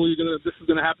talk in shul, this is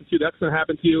going to happen to you, that's going to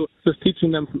happen to you. Just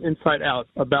teaching them from inside out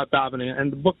about davening.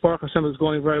 And the book Baruch Hashem is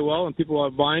going very well, and people are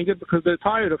buying it because they're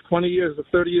tired of 20 years or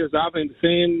 30 years davening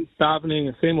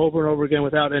the same over and over again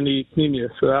without any pneumius,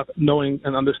 without knowing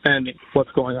and understanding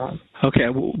what's going on. Okay,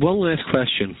 one last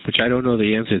question, which I don't know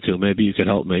the answer to. Maybe you could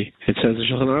help me. It says, the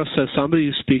Shulchan Aruch says, somebody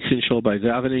who speaks in shul by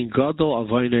davening, gadol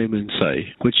avoinei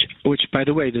minsei, which, by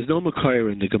the way, there's no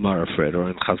makayr in the Gemara for it or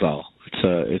in Chazal.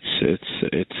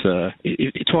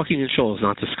 Talking in shul is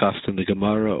not discussed in the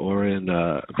Gemara or in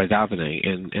by davening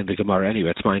in the Gemara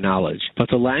anyway. It's my knowledge. But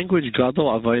the language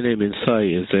gadol avoinei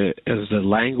minsei is the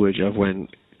language of when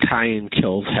Cain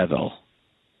kills Hevel.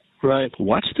 Right.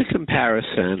 What's the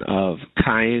comparison of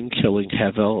Cain killing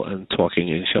Hevel and talking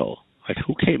in shul? Like,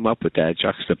 who came up with that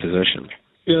juxtaposition?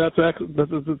 Yeah, that's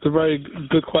a very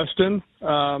good question.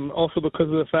 Also because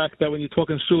of the fact that when you talk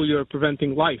in shul, you're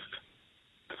preventing life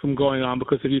from going on.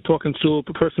 Because if you talk in shul,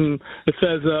 the person, it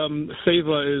says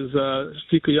seva is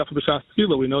stika yafa b'shas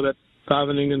tefillah. We know that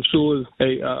davening in shul is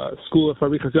a school of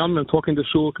harichas yamim, and talking to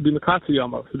shul could be mekatzi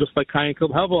yamim. So just like Cain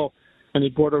killed Hevel, and he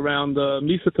brought around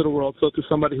Misa to the world, so to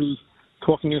somebody who's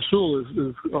talking in shul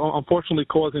is unfortunately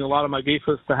causing a lot of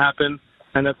magefas to happen,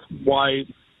 and that's why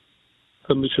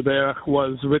the Mishaberach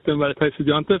was written by the Taisid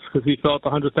Yontif, because he felt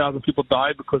 100,000 people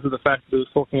died because of the fact that he was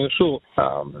talking in shul.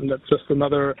 And that's just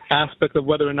another aspect of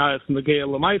whether or not it's Negea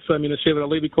Lamaisa. I mean, the Shevet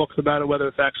HaLevi talks about it, whether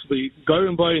it's actually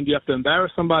Goyim Boy, and do you have to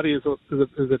embarrass somebody? Is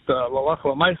it Lalach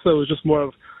Lamaisa? It was just more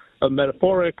of a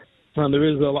metaphoric. There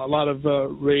is a lot of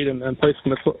raid and place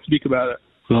to speak about it.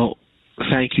 Well,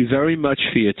 thank you very much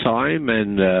for your time,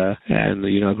 and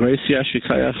Grace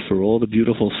Yashikayach for all the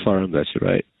beautiful Sfarim that you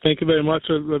write. Thank you very much,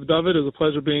 Rav David. It was a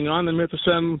pleasure being on. And Mirta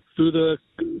Hashem, through the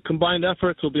combined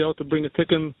efforts, we'll be able to bring a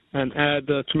tikkun and add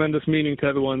tremendous meaning to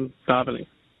everyone's davening.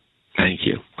 Thank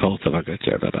you. I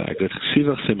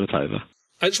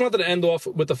just wanted to end off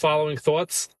with the following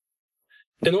thoughts.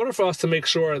 In order for us to make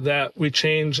sure that we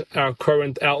change our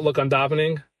current outlook on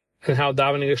davening and how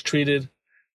davening is treated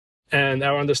and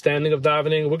our understanding of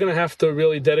davening, we're going to have to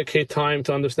really dedicate time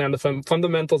to understand the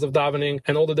fundamentals of davening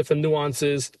and all the different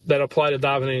nuances that apply to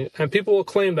davening. And people will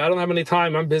claim that I don't have any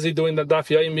time, I'm busy doing the daf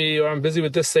yomi, or I'm busy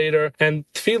with this seder. And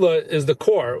tefillah is the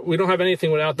core. We don't have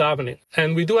anything without davening.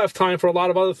 And we do have time for a lot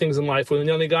of other things in life. With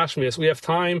Inyani Gashmias, we have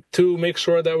time to make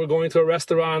sure that we're going to a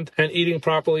restaurant and eating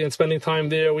properly and spending time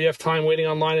there. We have time waiting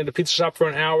online at a pizza shop for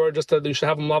an hour just that you should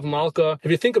have a Mav Malka.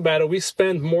 If you think about it, we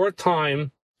spend more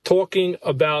time talking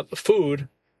about food,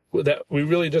 that we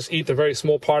really just eat a very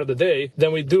small part of the day,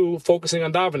 than we do focusing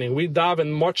on davening. We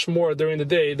daven much more during the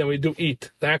day than we do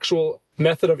eat. The actual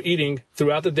method of eating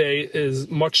throughout the day is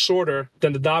much shorter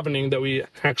than the davening that we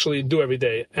actually do every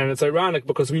day. And it's ironic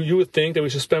because you would think that we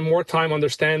should spend more time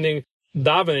understanding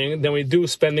davening than we do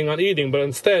spending on eating, but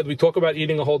instead we talk about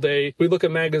eating a whole day. We look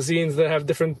at magazines that have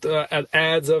different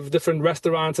ads of different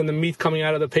restaurants and the meat coming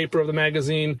out of the paper of the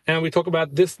magazine, and we talk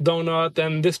about this donut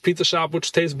and this pizza shop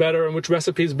which tastes better and which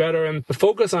recipe is better, and the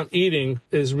focus on eating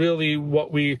is really what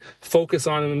we focus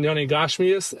on in Yoni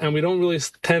Gashmias, and we don't really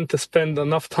tend to spend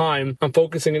enough time on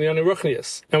focusing in Yoni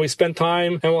Ruchnias. And we spend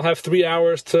time and we'll have 3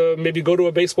 hours to maybe go to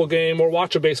a baseball game or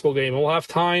watch a baseball game, and we'll have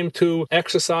time to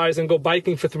exercise and go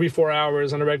biking for 3-4 hours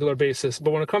on a regular basis. But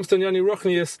when it comes to Inyani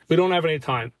Ruchnius, we don't have any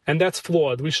time. And that's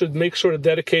flawed. We should make sure to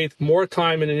dedicate more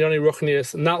time in Inyani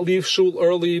Ruchnius, not leave Shul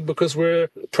early because we're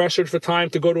pressured for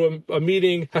time to go to a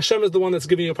meeting. Hashem is the one that's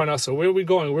giving you parnasa. Where are we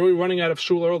going? Where are we running out of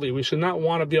Shul early? We should not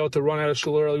want to be able to run out of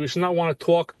Shul early. We should not want to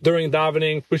talk during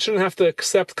davening. We shouldn't have to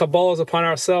accept Kabbalahs upon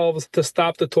ourselves to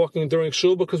stop the talking during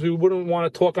Shul because we wouldn't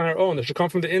want to talk on our own. It should come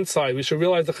from the inside. We should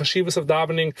realize the chashivas of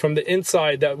davening from the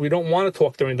inside, that we don't want to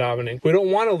talk during davening. We don't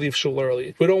want to leave Shul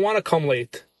early. We don't want to come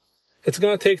late. It's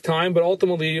going to take time, but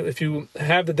ultimately, if you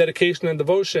have the dedication and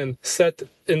devotion set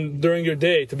in during your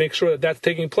day to make sure that that's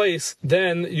taking place,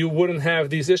 then you wouldn't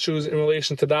have these issues in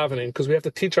relation to davening, because we have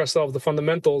to teach ourselves the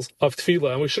fundamentals of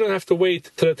tefillah, and we shouldn't have to wait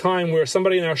to the time where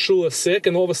somebody in our shul is sick,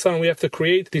 and all of a sudden we have to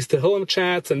create these Tehillim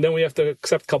chats, and then we have to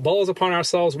accept Kabbalahs upon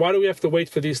ourselves. Why do we have to wait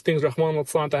for these things, Rahman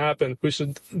al-Islam, to happen? We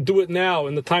should do it now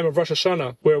in the time of Rosh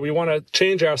Hashanah, where we want to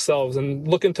change ourselves and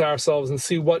look into ourselves and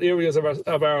see what areas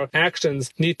of our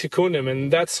actions need tikkun.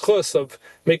 And that's chus of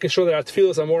making sure that our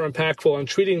tefillahs are more impactful and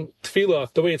treating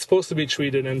tefillah the way it's supposed to be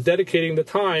treated and dedicating the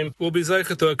time will be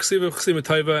zeicha to a ksiva chsima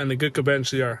taiva and the good kaben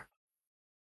shiur.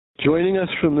 Joining us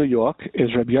from New York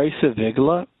is Rabbi Yosef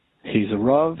Vigla. He's a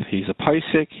Rav, he's a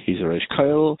Paisik, he's a Rosh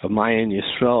Koil of Mayan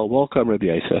Yisrael. Welcome, Rabbi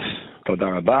Yosef. Toda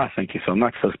Rabah. Thank you so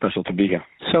much. So special to be here.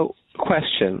 So,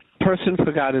 question. Person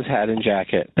forgot his hat and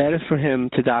jacket. Better for him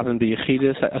to daven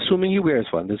b'yechidus, assuming he wears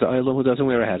one. There's an oilam who doesn't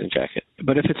wear a hat and jacket.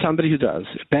 But if it's somebody who does,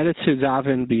 better to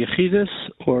daven b'yechidus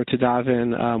or to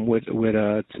daven with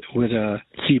a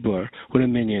tzibur, with a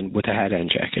minion, with a hat and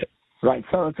jacket? Right.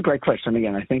 So it's a great question.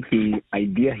 Again, I think the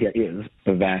idea here is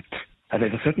that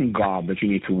there's a certain garb that you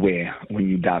need to wear when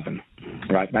you daven.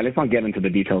 Right. Now, let's not get into the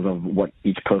details of what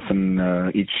each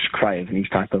person, each kriyas and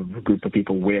each type of group of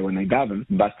people wear when they daven,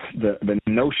 but the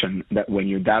notion that when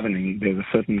you're davening, there's a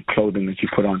certain clothing that you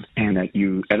put on and that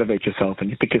you elevate yourself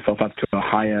and you pick yourself up to a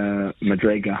higher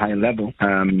madrega, higher level,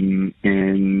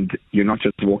 and you're not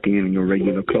just walking in your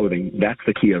regular clothing. That's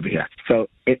the key over here. So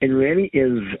it really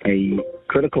is a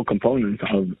critical component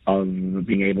of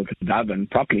being able to daven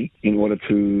properly in order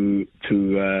to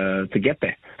get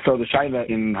there. So the shaila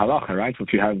in halacha, right?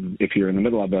 If you're in the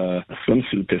middle of a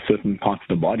swimsuit, there's certain parts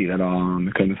of the body that are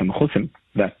mekonos and mechusim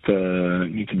that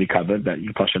need to be covered, that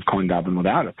you pashut can't daven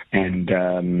without it, and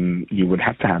you would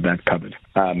have to have that covered.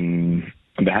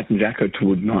 The hat and jacket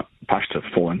would not pashut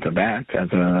fall into that as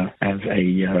a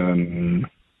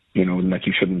like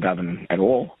you shouldn't daven at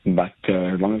all, but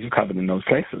as long as you're covered in those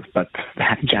places. But the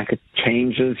hat and jacket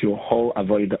changes your whole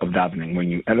avoid of davening. When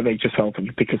you elevate yourself and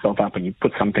you pick yourself up and you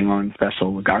put something on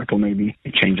special, a gartel maybe,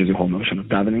 it changes your whole notion of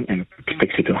davening and it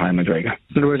picks you to a higher madrega.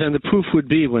 In other words, and the proof would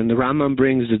be when the Rambam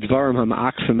brings the decorum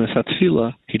ha'ma'akfim es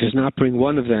hatefillah, he does not bring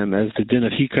one of them as the din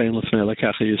of hikayin l'fnei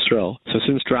l'kacha Yisrael. So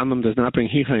since the Rambam does not bring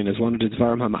hikayin as one of the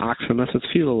decorum ha'ma'akfim es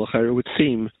hatefillah, it would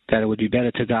seem that it would be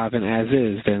better to daven as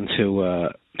is than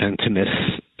to miss.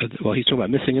 Well, he's talking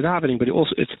about missing a davening, but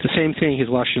it's the same thing. His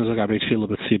lashon is like tefillah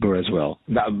with tzibur as well.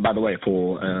 By the way,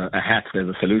 for a hat, there's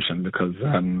a solution because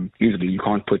usually you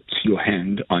can't put your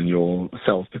hand on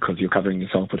yourself because you're covering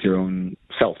yourself with your own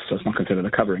self, so it's not considered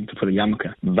a covering to put a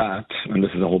yarmulke. But, and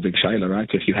this is a whole big shaila, right?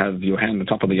 If you have your hand on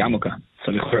top of the yarmulke,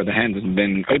 so the hand is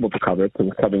then able to cover it, so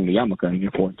it's covering the yarmulke, and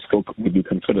therefore it still would be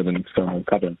considered an external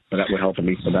covering. But that would help at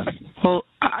least for that. Well,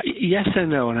 yes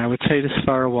and no, and I would say this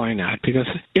far, why not? Because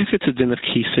if it's a din of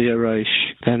kisei rosh,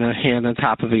 then a hand on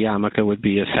top of a yarmulke would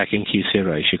be a second kisei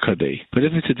rosh. It could be. But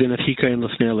if it's a din of hikayin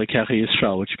l'fnei l'kacha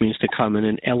Yisrael, which means to come in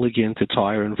an elegant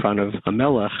attire in front of a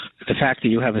melech, the fact that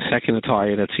you have a second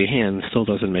attire that's your hand still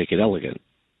doesn't make it elegant.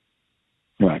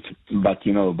 Right, but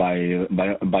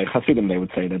by Hasidim they would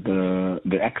say that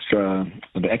the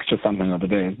extra something of the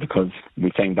day is because we're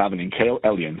saying davening Keil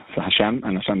Elyon, so Hashem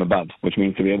and Hashem above, which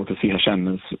means to be able to see Hashem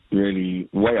is really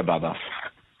way above us,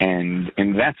 and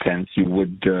in that sense you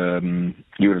would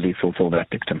at least fulfill that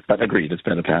dictum. But agreed, it's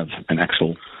better to have an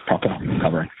actual proper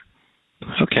covering.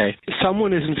 Okay.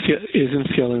 Someone isn't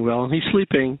feeling well and he's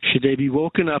sleeping. Should they be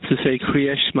woken up to say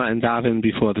Kriya Shema and daven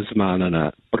before the Zman or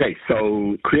not? Okay,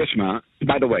 so Kriya Shema,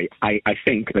 by the way, I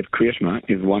think that Kriya Shema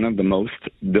is one of the most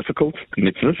difficult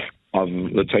mitzvahs of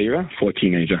the Torah for a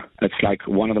teenager. It's like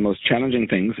one of the most challenging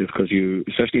things is because you,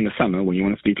 especially in the summer when you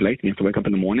want to sleep late and you have to wake up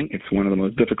in the morning, it's one of the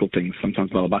most difficult things.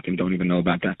 Sometimes Balabatim don't even know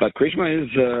about that. But Kriya Shema is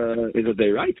a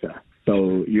deraita.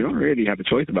 So you don't really have a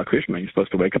choice about Kriya Shema. You're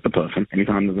supposed to wake up the person.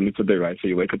 Anytime there's a mitzvah deraita, so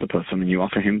you wake up the person and you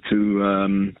offer him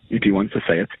to, if he wants to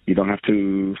say it. You don't have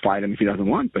to fight him if he doesn't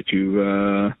want, but you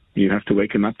have to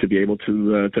wake him up to be able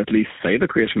to at least say the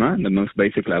Kriya Shema on the most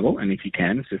basic level, and if he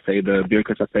can, to say the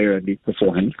Birkat HaTorah at least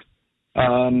beforehand.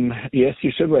 Yes,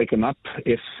 you should wake him up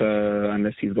if,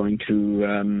 unless he's going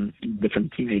to,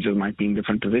 different teenagers might be in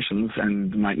different positions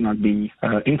and might not be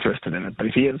interested in it. But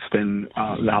if he is, then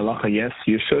the halacha, yes,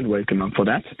 you should wake him up for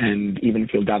that. And even if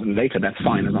he'll daven later, that's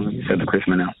fine, as long as you said the Kriya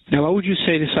Shema now. Now, what would you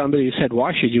say to somebody who said,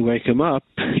 why should you wake him up?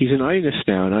 He's an Einus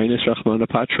now, an Einus Rachmana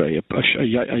Patra, a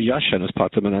Yashan is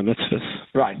part of an mitzvahs.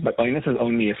 Right, but Einus is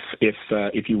only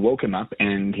if you woke him up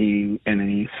and he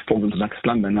falls into back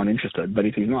slumber, not interested. But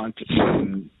if he's not,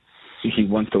 he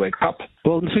wants to wake up.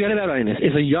 Well, forget about Einus.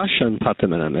 Is a Yashan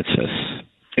Patamana mitzvahs?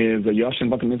 Is a Yashan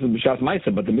Patamana mitzvah b'shas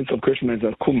ma'aseh, but the mitzvah of Krishna is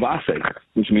a kum v'aseh,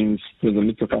 which means there's a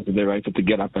mitzvah of the right to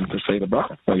get up and to say the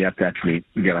bracha. So you have to actually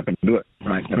get up and do it.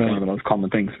 Right, that's one of the most common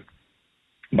things.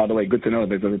 By the way, good to know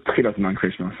there's a tefillah among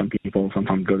Krishna. Some people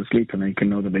sometimes go to sleep and they can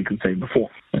know that they can say before.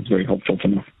 That's very helpful to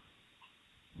know.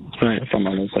 Right.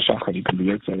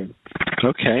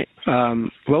 Okay.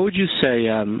 What would you say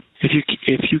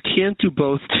if you can't do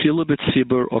both Tefillah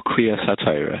b'tzibur or Kriya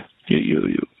HaTorah?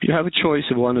 You have a choice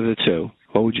of one of the two.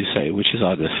 What would you say? Which is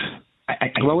adif?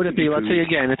 What would it be? Let's say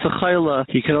again, it's a chayla.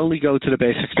 He can only go to the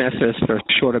basic knesses for a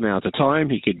short amount of time.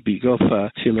 He could go for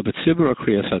Tefillah b'tzibur or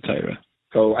Kriya HaTorah.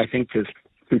 So I think there's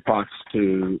two parts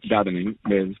to davening.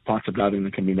 There's parts of davening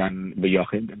that can be done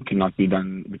b'yochid and cannot be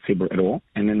done b'tzibur at all.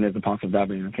 And then there's the parts of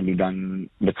davening that can be done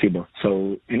b'tzibur.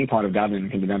 So any part of davening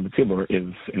that can be done b'tzibur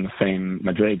is in the same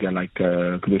madrega, like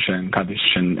kedusha and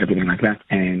kaddish and everything like that,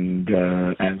 and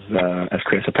as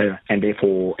Kriya HaTorah. And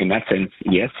therefore, in that sense,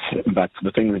 yes. But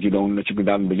the thing that you can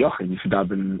daven b'yochid, you should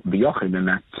daven b'yochid, and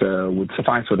that would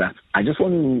suffice for that. I just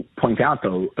want to point out,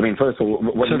 though. I mean, first of all,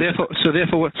 this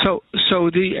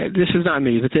is not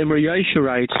me. But the Emor Yosha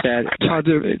writes that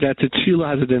the tefillah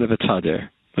has a din of a tadir,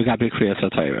 Kriya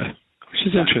HaTorah, which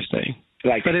is interesting.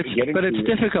 But it's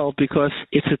difficult because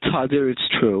it's a tadir, it's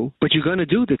true. But you're going to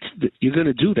do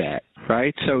that,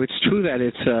 right? So it's true that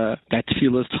it's that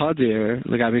tefillah is tadir,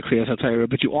 Kriya HaTorah,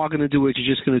 but you are going to do it.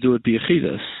 You're just going to do it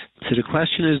b'yechidus. So the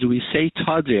question is, do we say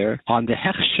tadir on the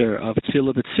hechsher of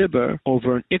tefillah b'tzibur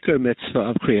over an ikar mitzvah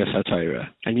of Kriya HaTorah?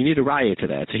 And you need a raya to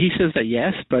that. So he says that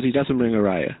yes, but he doesn't bring a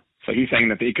raya. So he's saying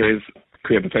that the ikar is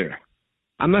Kriya HaTorah.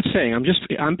 I'm not saying. I'm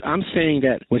saying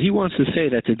that what he wants to say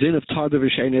that the din of tadir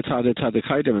v'she'enei tadir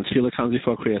kaidem and tefillah comes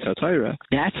before Kriya HaTorah.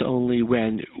 That's only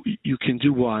when you can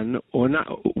do one or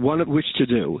not, one of which to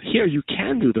do. Here you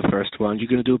can do the first one. You're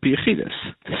going to do it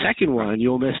b'yechidus. The second one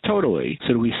you'll miss totally.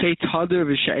 So we say tadir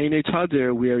v'she'enei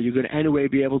tadir where you're going to anyway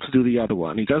be able to do the other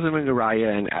one. He doesn't bring a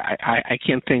raya, and I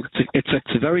can't think. It's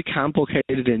a very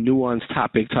complicated and nuanced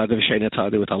topic, tadir v'she'enei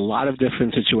tadir, with a lot of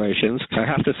different situations. So I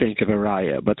have to think of a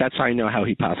raya, but that's how I know how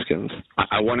he paskins.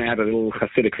 I want to add a little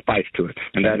Hasidic spice to it,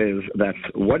 and that is that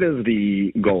what is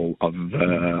the goal of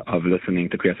listening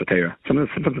to Kriya HaTorah? Sometimes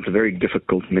it's a very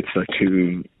difficult mitzvah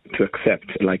to accept.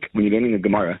 Like when you're learning a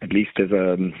Gemara, at least there's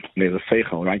a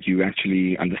seichel, right? You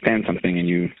actually understand something, and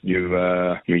you're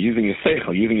using your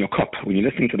seichel, using your kop. When you're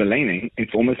listening to the laning,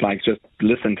 it's almost like just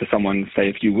listen to someone say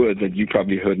a few words that you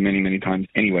probably heard many times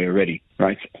anyway already,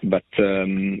 right? But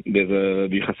the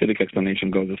Hasidic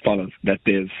explanation goes as follows: that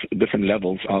there's different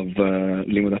levels of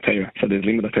limud HaTorah. So there's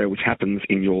limud HaTorah which happens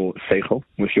in your seichel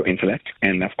with your intellect,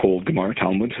 and that's called Gemara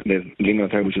Talmud. There's limud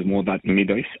HaTorah which is more about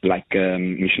midos, like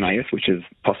Mishnayos, which is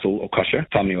pasul or kosher,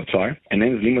 family or tzar, and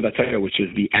then there's limud HaTorah, which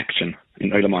is the action in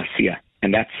Olam HaSiyah.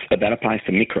 And that applies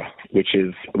to Mikra, which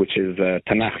is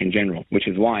Tanakh in general. Which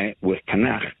is why with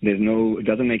Tanakh, it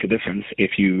doesn't make a difference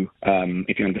if you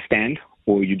understand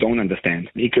or you don't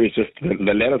understand. The Iker is just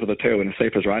the letters of the Torah when the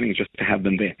Sefer is writing is just to have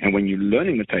them there. And when you're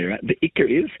learning the Torah, the Iker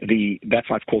is that's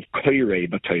why it's called Koirei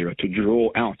b'Torah, to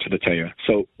draw out the Torah.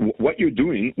 So what you're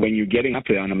doing when you're getting up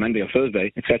there on a Monday or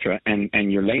Thursday, etc.,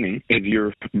 and you're laning, is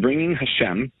you're bringing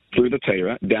Hashem through the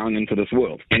Torah down into this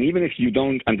world. And even if you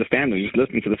don't understand or you're just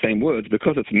listening to the same words,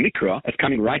 because it's Mikra, it's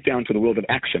coming right down to the world of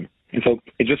action. And so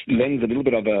it just lends a little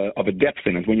bit of a depth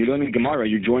in it. When you're learning Gemara,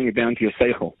 you're drawing it down to your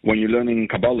seichel. When you're learning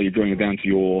Kabbalah, you're drawing it down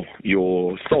to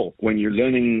your soul. When you're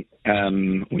learning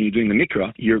when you're doing the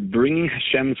mikra, you're bringing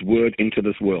Hashem's word into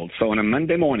this world. So on a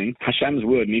Monday morning, Hashem's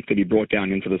word needs to be brought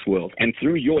down into this world. And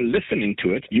through your listening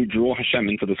to it, you draw Hashem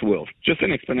into this world. Just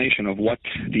an explanation of what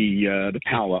the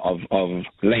power of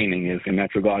laning is in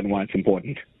that regard and why it's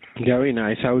important. Very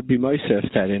nice. I would be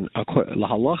Moshe that in La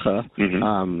Halacha,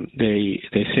 they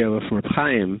say over from Reb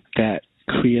Chaim that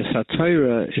Kriyas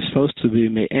HaTorah is supposed to be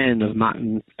the end of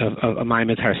Maimed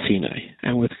Har Sinai.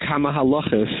 And with Kama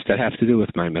Halachos that have to do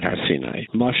with Maimed Har Sinai.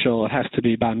 Mashal, it has to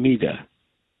be Ba'amida,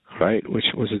 right, which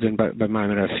was done by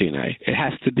Maimed Har Sinai. It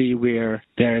has to be where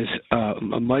there's a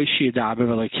Moshe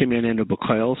Daber like Kimyan and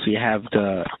B'Koil, so you have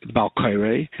the Baal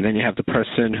Kairei, and then you have the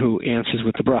person who answers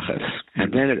with the brachas.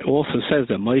 And then it also says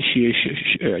that Moshe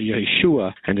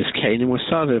Yeshua and this Canaan was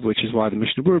Saviv, which is why the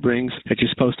Mishnah Berurah brings that you're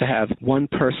supposed to have one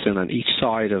person on each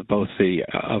side of both the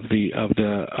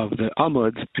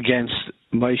Amud against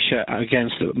Moshe,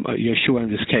 against Yeshua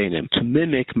and this Canaan, to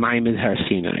mimic Maimed Har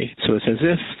Sinai. So it's as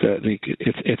if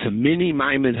it's a mini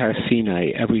Maimed Har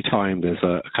Sinai every time there's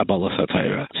a Kabbalah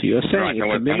Satira. So you're saying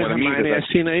the mimic Maimed Har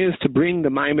Sinai is to bring the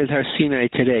Maimed Har Sinai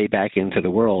today back into the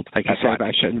world, like you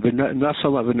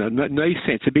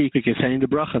said, to be because saying the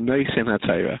bracha Noisin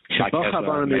HaTorah.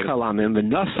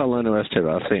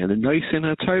 And the Noisin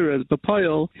HaTorah, the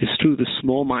Poil, is through the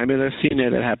small Maimed Har Sinai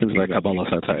that happens like Kabbalah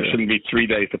Satira. It shouldn't be 3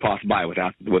 days to pass by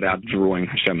without drawing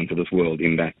Hashem into this world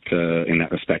in that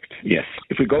respect. Yes.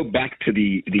 If we go back to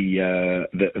the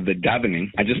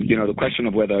davening, I just the question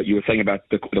of whether you were saying about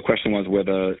the question was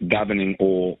whether davening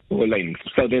or laning.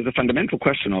 So there's a fundamental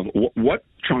question of what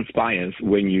transpires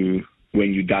when you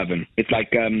daven. It's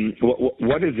like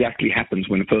what exactly happens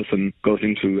when a person goes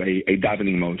into a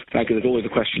davening mode. Like there's always a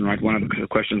question, right? One of the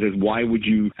questions is why would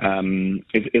you?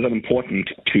 Is it important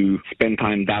to spend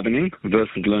time davening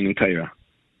versus learning Torah?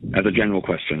 As a general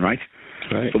question, right?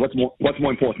 Right. So what's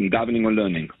more important, davening or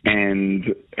learning? And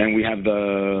we have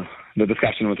the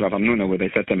discussion with Rav Amnuna where they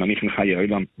said to him,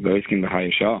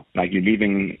 like you're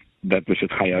leaving that which is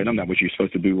Chayodam, that which you're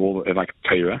supposed to do all like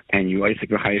Torah, and you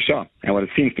Isaac Chayeshah. And what it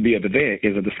seems to be over there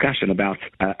is a discussion about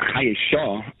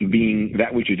Chayeshah being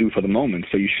that which you do for the moment.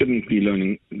 So you shouldn't be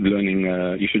learning.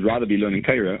 You should rather be learning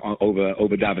Torah over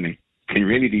davening. And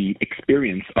really the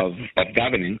experience of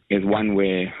davening is one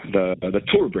where the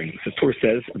Torah brings. The Torah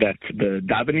says that the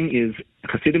davening is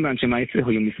Chasidim and Shemaitze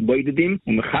who misboidedim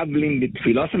umechavlim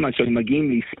b'tfilosim ad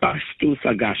shemagim lispashtus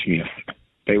agashmias.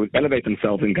 They would elevate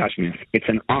themselves in Gashmias. It's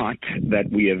an art that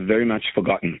we have very much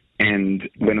forgotten. And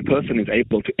when a person is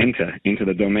able to enter into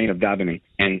the domain of davening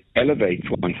and elevate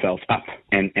oneself up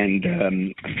and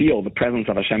feel the presence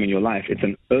of Hashem in your life, it's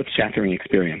an earth-shattering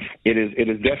experience. It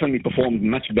is definitely performed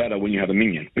much better when you have a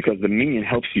minyan, because the minyan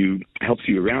helps you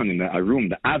around in a room.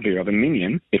 The avir of a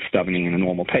minyan, if davening in a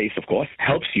normal pace, of course,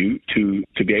 helps you to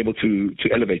be able to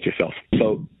elevate yourself.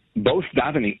 So both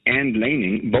davening and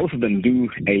laning, both of them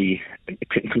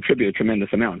contribute a tremendous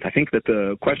amount. I think that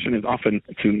the question is often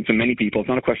to many people, it's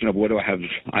not a question of what do I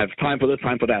have time for this,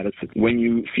 time for that. It's when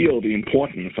you feel the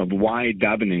importance of why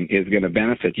davening is going to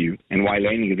benefit you and why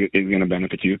laning is going to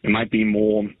benefit you, it might be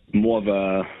more of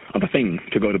a thing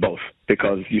to go to both,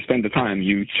 because you spend the time,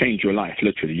 you change your life,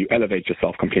 literally. You elevate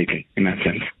yourself completely in that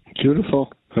sense.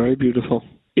 Beautiful. Very beautiful.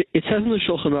 It says in the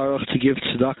Shulchan Aruch to give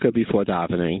tzedakah before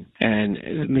davening, and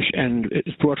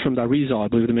it's brought from the Arizal. I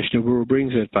believe the Mishnah Berurah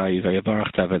brings it by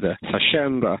Vayavarach Tavada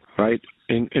Hashem, right,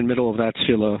 in middle of that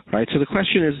tefillah, right? So the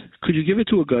question is, could you give it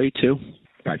to a guy too?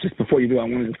 Right, just before you do, I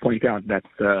want to just point out that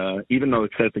even though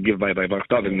it says to give by Baruch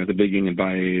David at the beginning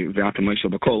by Ve'ata Moshe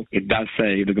B'Kol, it does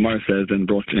say, the Gemara says and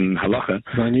brought in Halacha,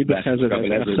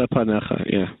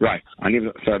 yeah. Right.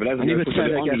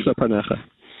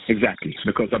 Exactly,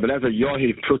 because Abelezer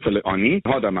Yohi Prutzale Ani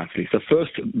Hadamatzli. So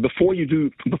first, before you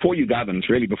daven, it's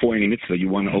really before any mitzvah, you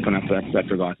want to open up that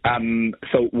regard.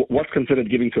 So what's considered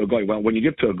giving to a goy? Well, when you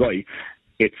give to a goy,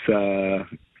 it's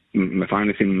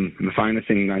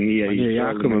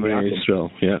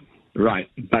yeah. Right,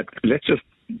 but let's just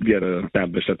get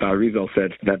established that the Arizal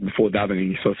said that before davening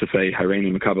you're supposed to say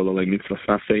Hareini Mekabel Olei Mitzvah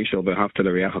Sasei Shel V'Havta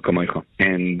L'Reacha Kamocha.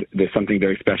 And there's something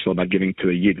very special about giving to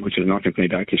a Yid, which is not Mipnei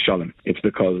Darkei Shalom. It's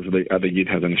because the other Yid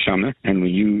has a neshama, and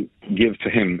when you give to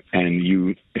him and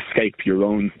you escape your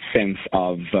own sense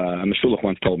of a Meshulach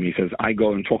once told me, he says, I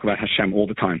go and talk about Hashem all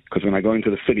the time, because when I go into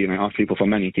the city and I ask people for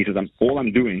money, he says, all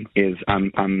I'm doing is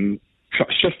I'm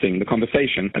shifting the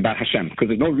conversation about Hashem, because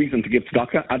there's no reason to give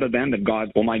tzedakah other than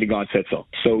that Almighty God said so.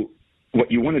 So what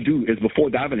you want to do is before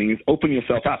davening is open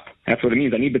yourself up That's what it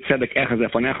means. Ani b'tzedek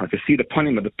echazeh fanecha, to see the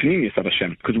panim of the pnimius of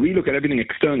Hashem. Because we look at everything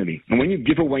externally. And when you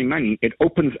give away money, it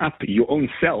opens up your own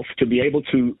self to be able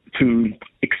to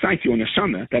excite your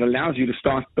neshama that allows you to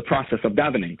start the process of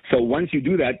davening. So once you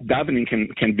do that, davening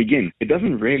can begin. It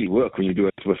doesn't really work when you do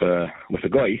it with a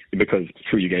goy, because it's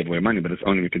true you gave away money, but it's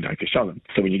only to Darkei Shalom.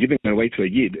 So when you're giving it away to a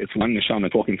yid, it's one neshama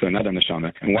talking to another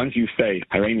neshama. And once you say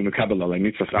Hareini Mekabel Alei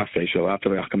Mitzvos Aseh Shel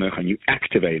Ahavta Kamecha, and you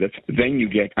activate it, then you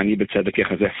get Ani b'tzedek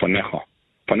echazeh fanecha.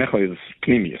 Fanecha is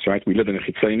pnimius, right? We live in a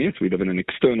chitzonius, we live in an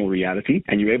external reality,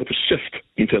 and you're able to shift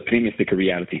into a pnimiustic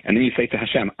reality. And then you say to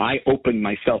Hashem, I open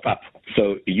myself up,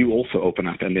 so you also open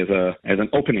up. And there's an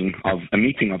opening of a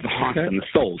meeting of the heart and the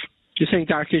souls. You're saying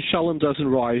Darkei Shalom doesn't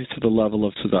rise to the level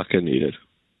of tzedakah needed?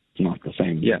 It's not the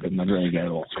same. Yeah. Not really at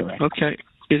all. Correct. Okay.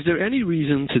 Is there any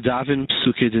reason to daven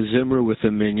Psukei de Zimra with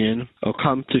a minyan or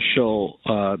come to Shul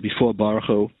before Baruch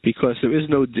Hu? Because there is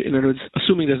no, in other words,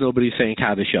 assuming there's nobody saying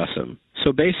Kaddish Yassim.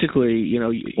 So basically,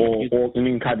 or you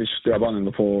mean Kaddish Rabbanan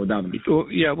before davening?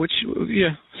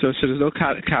 So there's no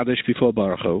Kaddish before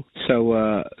Baruch Hu. So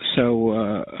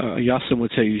Yassim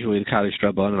would say usually the Kaddish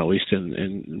Rabbanan, at least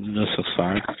in Nusach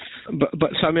Sfar.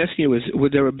 But so I'm asking you,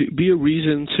 would there be a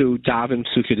reason to daven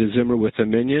Psukei de Zimra with a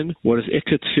minyan? Or does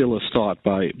Ikka Tefillah start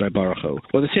by Baruch Hu?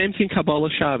 Well, the same thing Kabbalah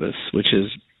Shabbos, which is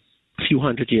a few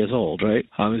hundred years old, right?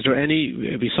 Is there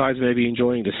any, besides maybe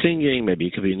enjoying the singing, maybe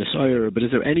it could be Nisayr, but is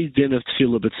there any din of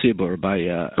Tefillah b'tzibur by...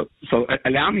 So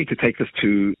allow me to take this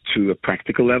to a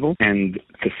practical level and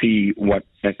to see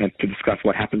to discuss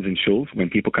what happens in shuls when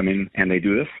people come in and they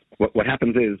do this. What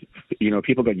happens is,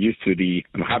 people got used to the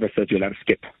Machaber says you're allowed to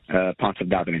skip parts of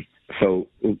davening. So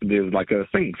there's like a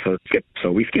thing, so skip.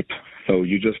 So we skip. So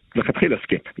you just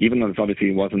skip, even though it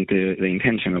obviously wasn't the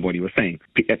intention of what he was saying.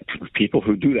 People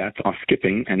who do that are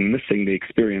skipping and missing the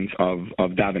experience of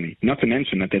davening. Not to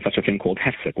mention that there's such a thing called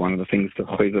hefsek. One of the things that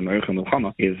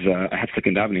is a hefsek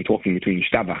in davening, talking between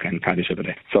Yishtabach and Kaddish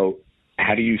Abedeh. So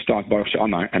how do you start Baruch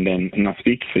She'amar and then not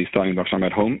speak? So you're starting Baruch She'amar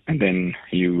at home, and then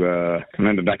you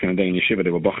remember back in the day in yeshiva,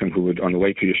 there were bachim who would, on the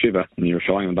way to yeshiva in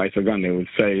Yerushalayim and Beit Hagan, they would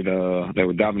say they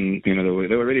would daven.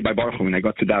 They were ready by Baruch Hu when they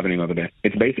got to davening over there.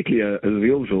 It's basically a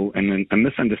zilzul and a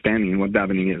misunderstanding in what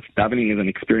davening is. Davening is an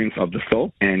experience of the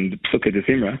soul, and Psukei de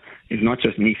Zimra is not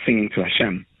just me singing to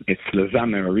Hashem. It's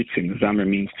lezamer or ritzim. Lezamer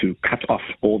means to cut off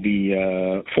all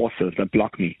the forces that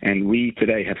block me. And we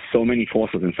today have so many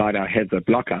forces inside our heads that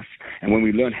block us. And when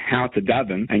we learn how to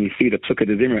daven, and you see the Psukei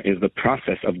de Zimra is the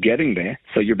process of getting there,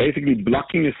 so you're basically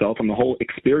blocking yourself from the whole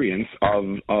experience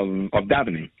of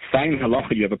davening. Saying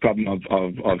halacha, you have a problem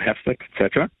of hefsek,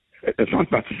 etc. It's not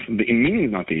about the meaning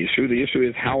is not the issue. The issue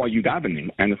is how are you davening,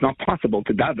 and it's not possible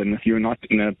to daven if you're not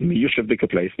in a yushavdika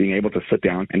place, being able to sit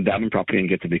down and daven properly and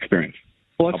get to the experience.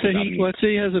 Let's say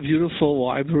he has a beautiful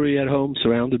library at home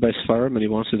surrounded by Sfarim, and he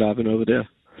wants to daven over there.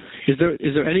 Is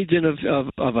there any din of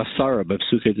Asara by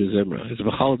Psukei de Zimra? Is there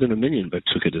a Chal din of minyan by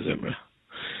Psukei de Zimra?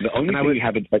 The only thing we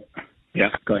have it. Yeah,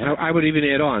 go ahead. I would even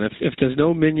add on, if there's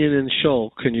no minyan in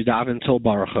Shul, can you daven till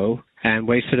Baruch Hu and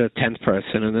wait for the 10th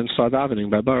person and then start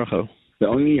davening by Baruch Hu? The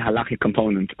only halachic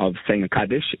component of saying a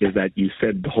Kaddish is that you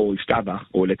said the whole Ishtabach,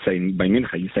 or let's say by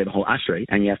Mincha, you say the whole Ashrei,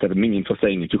 and you have to have a minyan for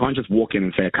saying it. You can't just walk in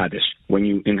and say a Kaddish. When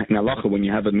you in halacha, when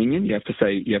you have a minyan, you have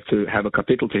to have a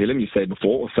kapitel tehillim you say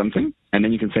before or something, and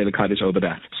then you can say the Kaddish over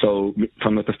that. So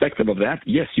from the perspective of that,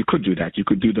 yes, you could do that. You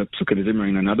could do the Psukei de Zimra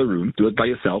in another room, do it by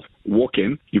yourself, walk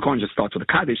in. You can't just start with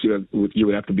a Kaddish. You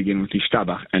would have to begin with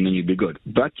Ishtabach, and then you'd be good.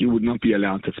 But you would not be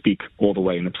allowed to speak all the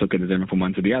way in the Psukei de Zimra from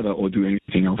one to the other, or do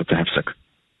anything else to hefsek.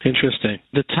 Interesting.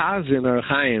 The Taz in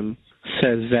Archaim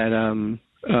says that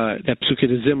Psukei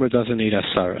de Zimra doesn't need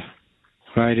Asara,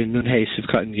 right? In Nun Hey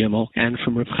Sivkat and Gimel. And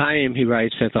from Reb Chaim, he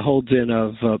writes that the whole din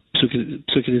of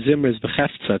Psukei de Zimra is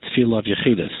Bechefza, Tefillah of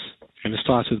Yechidus, and it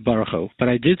starts with Baruch Hu. But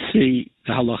I did see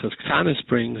the Halachos Ktanis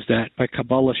brings that by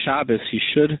Kabbalah Shabbos he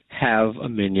should have a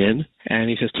minyan, and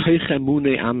he says Toich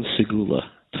Emune Am Segula.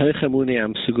 Toich Emune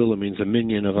Am Segula means a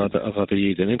minyan of other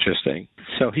Yidden. Interesting.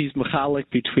 So he's mechalik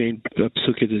between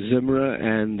Psukei de Zimra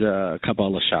and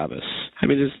Kabbalah Shabbos. I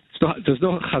mean, there's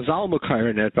no Chazal Makar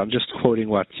in it, but I'm just quoting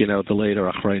what the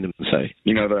later Achrayim say.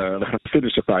 The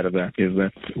Hasidic side of that is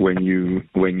that when you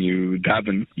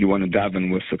daven, you want to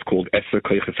daven with what's called Eser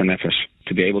Koiches HaNefesh,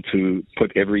 to be able to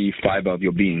put every fiber of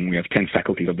your being. We have 10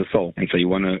 faculties of the soul, and so you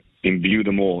want to imbue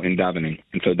them all in davening.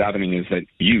 And so davening is that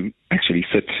you actually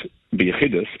sit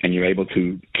B'Yechidus, and you're able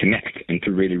to connect and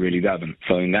to really, really daven.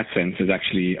 So in that sense, it's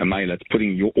actually a mile that's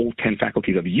putting all 10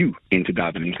 faculties of you into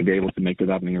davening to be able to make the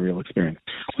davening a real experience.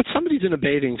 When somebody's in a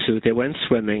bathing suit, they went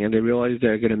swimming and they realize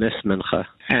they're going to miss mincha,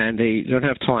 and they don't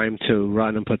have time to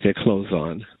run and put their clothes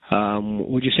on.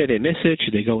 Would you say they miss it?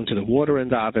 Should they go into the water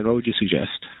and daven? What would you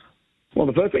suggest? Well,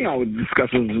 the first thing I would discuss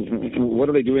is what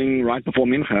are they doing right before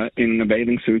mincha in a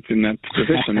bathing suit in that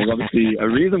position? There's obviously a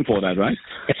reason for that, right?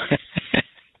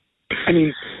 I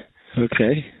mean,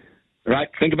 okay. Right,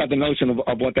 think about the notion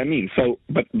of what that means. So,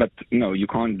 but no, you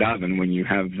can't daven when you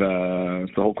have the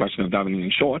whole question of davening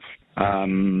in shorts.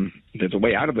 There's a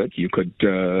way out of it. You could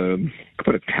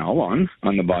put a towel on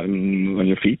the bottom on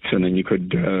your feet, and then you could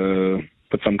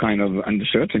put some kind of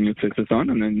undershirt and you'd sit this on,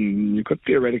 and then you could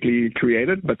theoretically create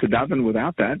it. But to daven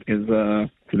without that is to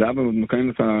daven with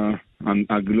mekayim on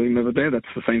agluim over there. That's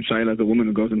the same shayla as a woman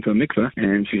who goes into a mikveh,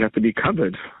 and she has to be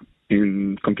covered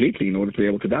completely in order to be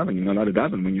able to daven. You're not allowed to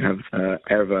daven when you have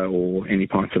erva or any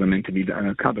parts that are meant to be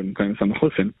covered,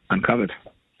 uncovered.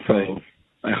 So,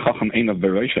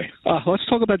 let's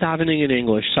talk about davening in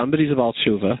English. Somebody's a Baal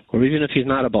Tshuva, or even if he's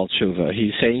not a Baal Tshuva,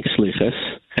 he's saying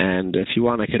slichas. And if you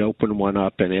want, I could open one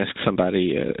up and ask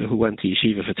somebody who went to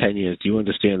yeshiva for 10 years, do you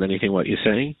understand anything what you're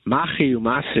saying? Machi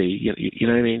umasi, you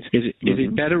know what I mean? Is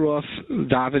it better off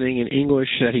davening in English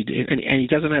and he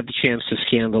doesn't have the chance to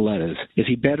scan the letters? Is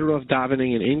he better off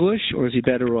davening in English, or is he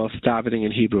better off davening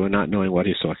in Hebrew and not knowing what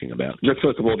he's talking about? Just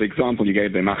first of all, the example you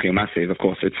gave there, Machi umasi, is of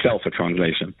course itself a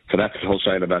translation. So that's the whole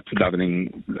shayla about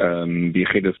davening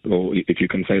b'yechidus, or if you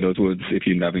can say those words if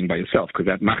you're davening by yourself, because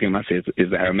that Machi umasi is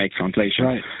the Aramaic translation.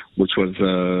 Right. Which was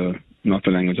not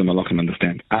the language the Malachim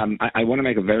understand. I want to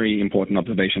make a very important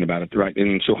observation about it. Right,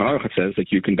 in Shulchan Aruch it says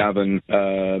that you can daven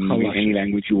in any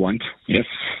language you want. Yes,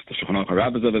 the Shulchan Aruch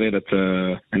rabbis over there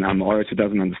that an Amoritz who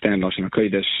doesn't understand Lashon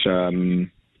HaKodesh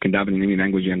can daven in any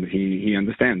language and he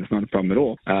understands. It's not a problem at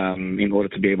all in order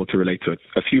to be able to relate to it.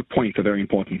 A few points are very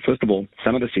important. First of all,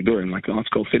 some of the Sidurim, like the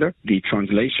Article Siddur, the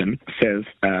translation says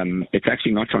it's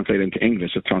actually not translated into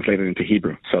English, it's translated into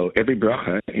Hebrew. So every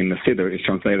bracha in the Siddur is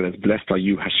translated as blessed are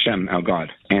you Hashem, our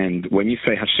God. And when you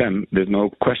say Hashem, there's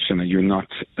no question that you're not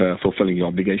fulfilling your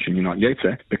obligation, you're not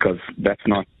Yetzeh, because that's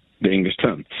not the English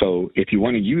term. So if you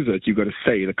want to use it, you've got to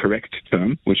say the correct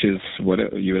term, which is what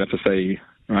you would have to say,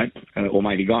 right?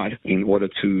 Almighty God, in order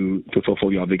to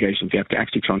fulfill your obligations. You have to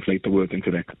actually translate the words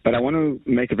into that. But I want to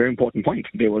make a very important point.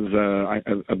 There was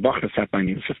a bacher sat by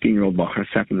me, a 15-year-old bacher,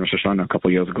 sat in Rosh Hashanah a couple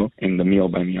of years ago in the meal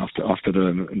by me after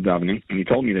the davening, and he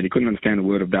told me that he couldn't understand a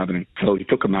word of davening. So he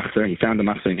took a machzer, he found a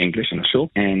machzer in English in a shul,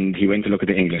 and he went to look at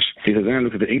the English. So he says, then I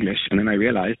looked at the English, and then I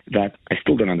realized that I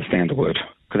still don't understand the word,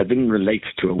 because I didn't relate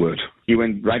to a word. He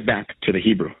went right back to the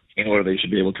Hebrew, in order they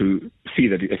should be able to see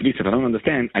that at least if I don't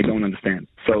understand, I don't understand.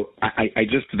 So I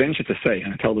just venture to say,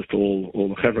 and I tell this to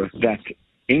all the chevra, that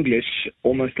English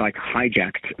almost like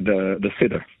hijacked the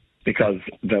Siddur, because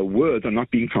the words are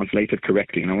not being translated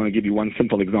correctly. And I want to give you one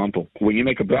simple example. When you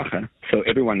make a bracha, so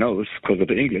everyone knows, because of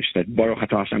the English, that Baruch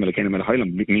atah Hashem Elokeinu melech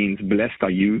haolam means blessed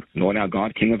are you, Lord our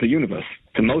God, King of the universe.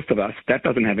 To most of us, that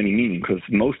doesn't have any meaning, because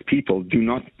most people do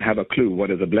not have a clue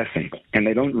what is a blessing, and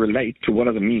they don't relate to what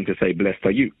does it mean to say blessed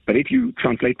are you. But if you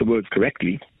translate the words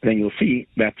correctly, then you'll see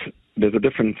that there's a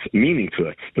different meaning to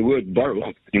it. The word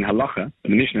Baruch in Halacha, the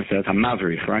Mishnah says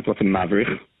hamavrich, right? What's a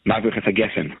mavrich? Mavrich is a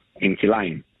geffen in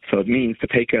Kilayim. So it means to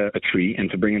take a tree and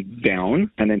to bring it down,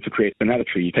 and then to create another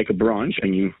tree. You take a branch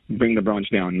and you bring the branch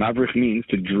down. Mavrich means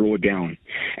to draw down.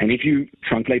 And if you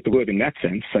translate the word in that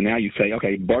sense, so now you say,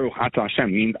 okay, Baruch atah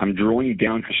Hashem means I'm drawing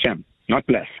down Hashem, not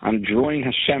bless. I'm drawing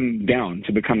Hashem down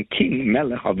to become king,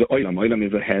 melech of the olam. Olam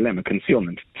is a helem, a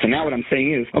concealment. So now what I'm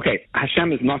saying is, okay,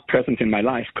 Hashem is not present in my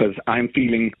life because I'm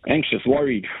feeling anxious,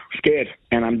 worried, scared,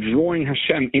 and I'm drawing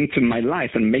Hashem into my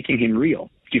life and making him real.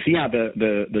 You see how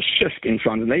the shift in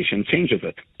translation changes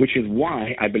it, which is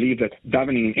why I believe that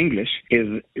davening in English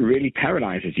really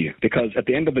paralyzes you. Because at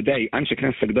the end of the day, Anshe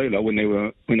Knesset Gdola,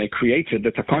 when they created the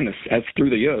takonos, as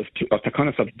through the years,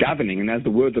 takonos of davening, and as the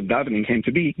words of davening came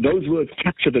to be, those words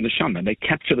capture the neshama, they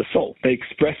capture the soul. They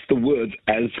express the words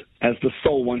as the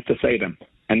soul wants to say them.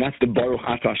 And that's the Baruch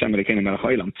atah Hashem Elokeinu melech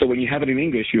haolam. So when you have it in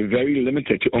English, you're very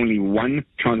limited to only one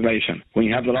translation. When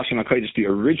you have the Lashon HaKodesh, the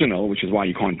original, which is why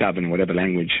you can't daven in whatever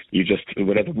language,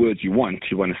 whatever words you want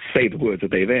to say the words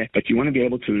that they're there, but you want to be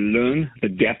able to learn the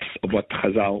depths of what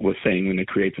Chazal was saying when they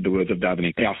created the words of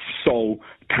davening. They are so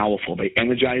powerful. They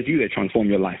energize you, they transform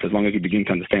your life, as long as you begin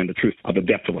to understand the truth of the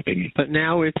depth of what they mean. But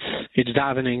now it's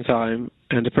davening time,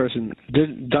 and the person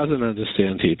doesn't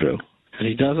understand Hebrew. and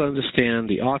he doesn't understand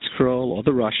the art scroll or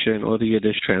the Russian or the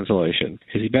Yiddish translation,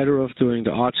 is he better off doing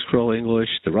the art scroll English,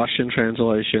 the Russian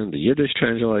translation, the Yiddish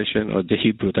translation, or the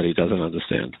Hebrew that he doesn't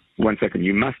understand? 1 second.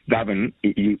 You must daven.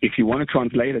 If you want to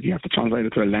translate it, you have to translate it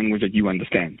to a language that you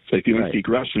understand. So if you want to speak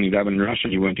Russian, you daven in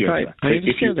Russian, you won't do right. that. I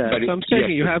understand that. So I'm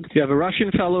saying you have a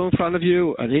Russian fellow in front of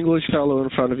you, an English fellow in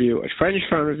front of you, a French in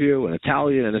front of you, an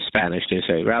Italian, and a Spanish. They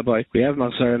say, Rabbi, we have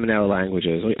Masarim in our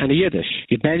languages, and a Yiddish.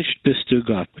 You benched this to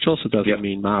God, which also doesn't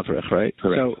mean Mavrich, right?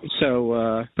 Correct.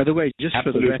 So by the way, just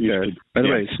for the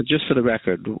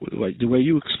record, the way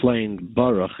you explain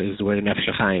Baruch is the way the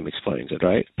Nefesh Chaim explains it,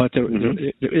 right? But there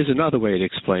is another way to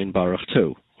explain Baruch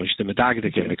too, which the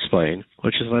Medagda can explain,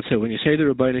 which is, let's say, when you say the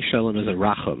Rebbeinu Shalom is a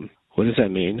Racham, what does that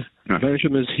mean? Rebbeinu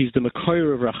Shalom is, he's the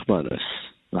Mekoyer of Rachmanis.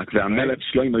 Like the Amelech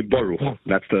Shlomo Baruch.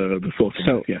 That's the source.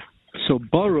 So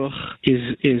Baruch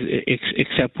is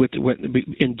except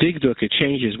in Digduk it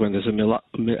changes when there's a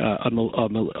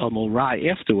Mulrai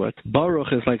afterward.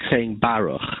 Baruch is like saying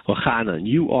Baruch or Chanan.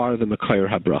 You are the Mekoyer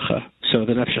HaBracha. So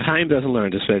the Nefesh Chaim doesn't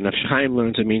learn this way. The Nefesh Chaim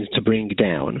learns it means to bring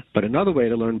down. But another way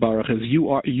to learn Baruch is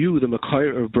you the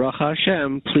Mekoyer of Bracha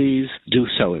Hashem, please do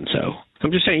so and so.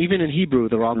 I'm just saying, even in Hebrew,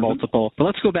 there are multiple. But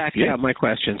let's go back to my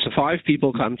question. So 5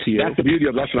 people come to you. That's the beauty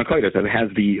of Lashon HaKodesh, that it has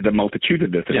the multitude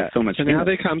of this. It has so much. So now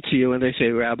they come to you and they say,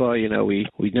 Rabbi,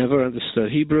 we never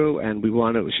understood Hebrew, and we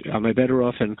want to. Am I better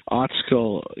off in art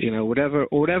school?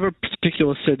 Whatever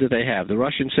particular siddur they have, the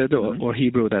Russian siddur or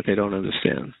Hebrew that they don't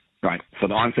understand. Right. So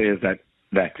the answer is that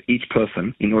each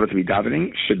person, in order to be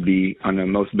davening, should be on the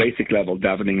most basic level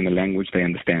davening in the language they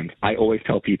understand. I always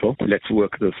tell people, let's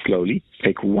work this slowly.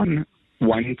 Take one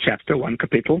chapter, one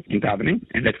kapitel in davening,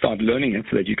 and let's start learning it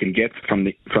so that you can get from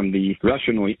the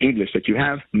Russian or English that you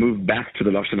have, move back to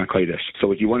the Lashon HaKodesh. So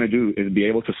what you want to do is be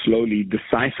able to slowly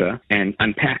decipher and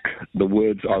unpack the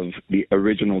words of the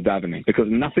original davening, because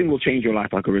nothing will change your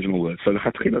life like original words. So let's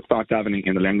start davening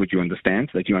in the language you understand,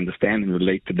 so that you understand and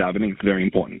relate to davening. It's very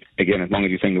important. Again, as long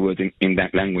as you're saying the words in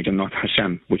that language and not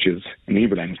Hashem, which is in the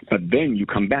Hebrew language. But then you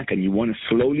come back and you want to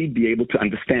slowly be able to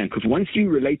understand, because once you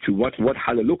relate to what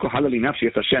Halaluk or Halalina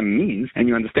Hashem means, and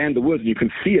you understand the words, and you can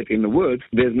see it in the words,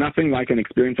 there's nothing like an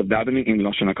experience of davening in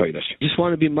Lashon HaKodesh. Just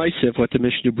want to be meisiv what the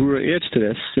Mishnah Berurah adds to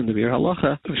this in the Bir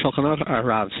Halacha. Shulchan Aruch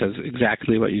Rav says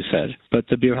exactly what you said, but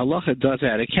the Bir Halacha does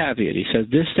add a caveat. He says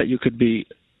this, that you could be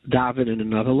daven in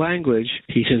another language.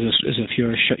 He says as if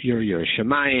you're a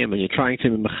Shemayim and you're trying to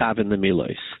be mechaven the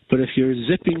milos. But if you're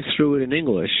zipping through it in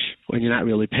English when you're not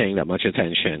really paying that much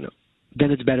attention, then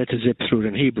it's better to zip through it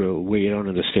in Hebrew where you don't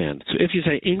understand. So if you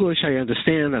say English, I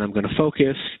understand, and I'm going to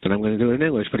focus, then I'm going to do it in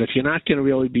English. But if you're not going to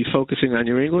really be focusing on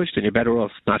your English, then you're better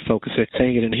off not focusing,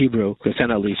 saying it in Hebrew, because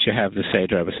then at least you have the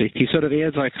Seder. He sort of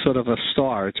adds like sort of a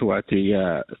star to what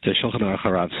the Shulchan Aruch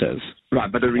Rav says.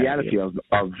 Right, but the reality of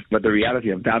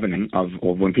davening of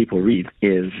when people read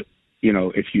is,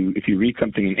 if you read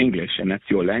something in English and that's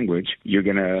your language,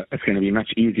 it's gonna be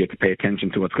much easier to pay attention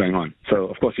to what's going on. So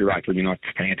of course you're right when you're not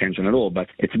paying attention at all, but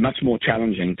it's much more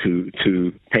challenging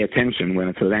to pay attention when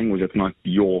it's a language that's not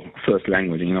your first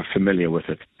language and you're not familiar with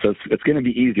it. So it's going to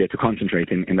be easier to concentrate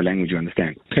in the language you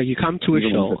understand. Okay, you come to a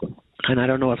shul, and I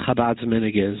don't know what Chabad's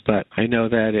minig is, but I know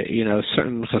that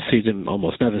certain Hasidim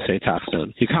almost never say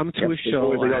tachsan. You come to a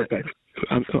shul.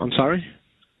 I'm sorry.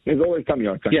 There's always some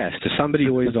yard time. Yes, there's somebody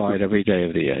who always died every day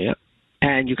of the year, yeah.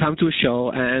 And you come to a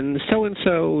show, and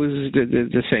so-and-so is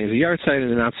they're saying the yard side, and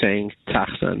they're not saying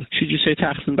tachsan. Should you say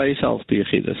tachsan by yourself,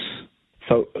 b'yechidus?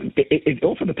 So it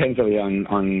also depends really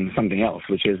on something else,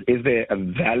 which is there a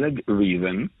valid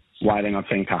reason why they're not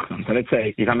saying tachsan? So let's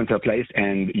say you come into a place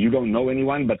and you don't know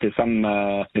anyone, but there's some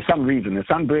reason, there's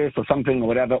some bris or something or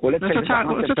whatever. Or let's say it's a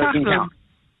tachsan.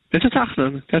 It's a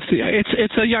tachsan.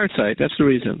 It's a yard side. That's the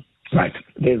reason. Right.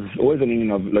 There's always a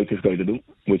meaning of loitis goydedu,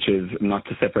 which is not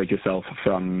to separate yourself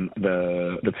from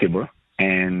the tzibur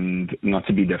and not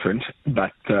to be different.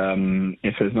 But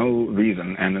if there's no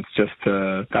reason, and it's just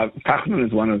tachnon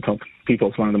is one of the top people.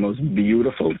 It's one of the most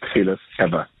beautiful tefillahs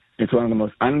ever. It's one of the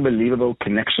most unbelievable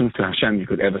connections to Hashem you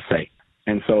could ever say.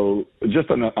 And so, just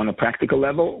on a practical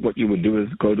level, what you would do is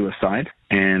go to a side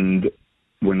and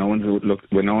when you're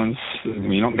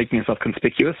not making yourself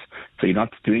conspicuous, so you're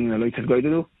not doing the latest go to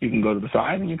do, you can go to the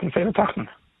side and you can say the tachman,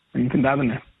 and you can daven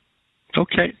there.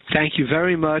 Okay, thank you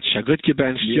very much. A good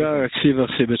gebench, Shiur, It's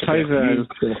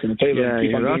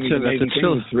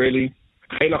really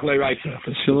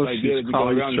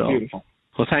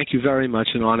well, thank you very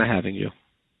much, an honor having you.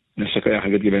 A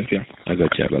good gebench, a good,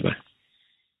 bye-bye.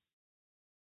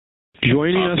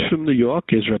 Joining us from New York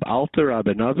is Reb Alter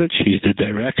Rabinovich. He's the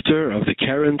director of the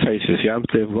Keren Taisus Yom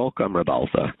Tov. Welcome, Reb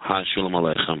Alter. Hi, Shalom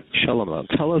Aleichem. Shalom.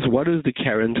 Tell us, what does the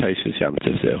Keren Taisus Yom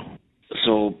Tov do?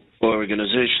 So, our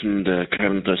organization, the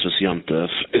Keren Taisus Yom Tov,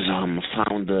 is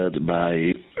founded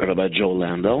by Rabbi Joe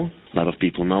Landau. A lot of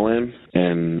people know him.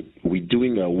 And we're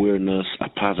doing awareness, a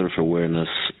positive awareness,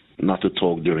 not to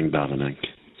talk during davening.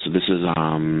 So this is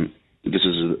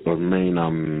our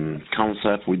main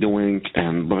concept we're doing,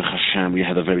 and Baruch Hashem, we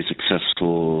had a very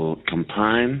successful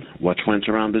campaign what went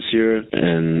around this year,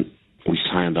 and we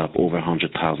signed up over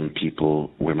 100,000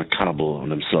 people were makabel on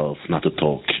themselves not to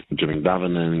talk during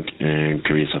davening and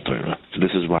Kriyas HaTorah. So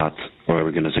this is what our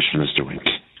organization is doing.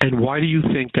 And why do you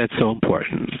think that's so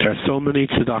important? There are so many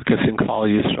tzedakahs in Klal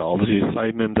Yisrael. There's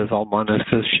Yisraelim, there's Almanas,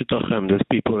 there's Shidduchim, there's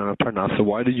people in a Parnasa.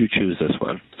 Why did you choose this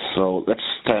one? So let's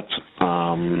step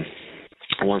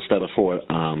one step before.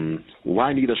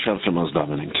 Why need Hashem from us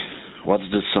davening? What's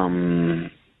this?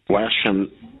 Why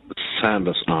Hashem send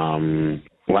us?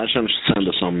 Why Hashem send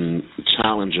us some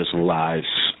challenges in life?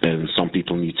 And some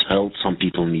people need help. Some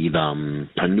people need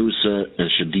panusa and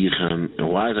shadichim. And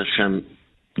why is Hashem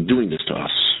doing this to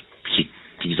us?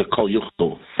 He's a kol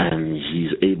yuchel, and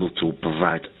he's able to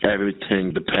provide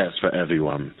everything, the best for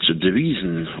everyone. So the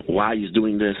reason why he's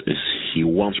doing this is he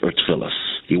wants our tefillas.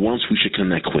 He wants we should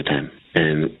connect with him.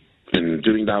 And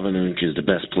during davening is the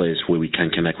best place where we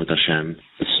can connect with Hashem.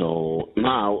 So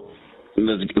now,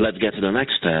 let's get to the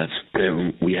next step.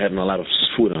 We have a lot of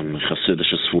sfurim,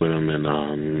 Hasidic sfurim,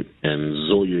 and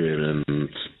Zoyer,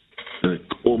 and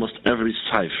almost every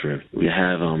cipher. We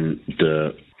have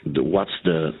what's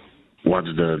the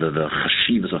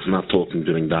chashivas of not talking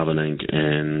during davening,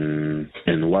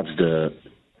 and what's the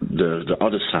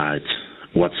other side.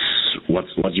 What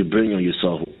you bring on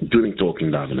yourself during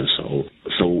talking davening.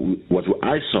 So what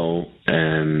I saw,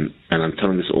 and I'm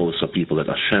telling this also to people, that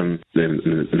Hashem, and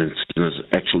it's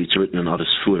actually it's written in other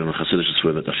sfurim and Hasidic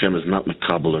sfurim, that Hashem is not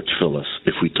makabel or tefillas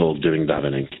if we talk during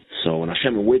davening. So when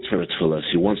Hashem waits for a tefillas,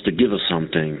 He wants to give us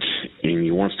something, and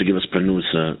He wants to give us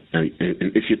panusa. And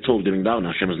if you talk during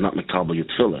davening, Hashem is not makabel your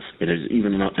tefillas. It is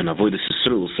even in Avodas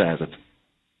Yisrael says that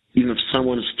even if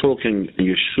someone is talking in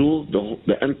your shul,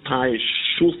 the entire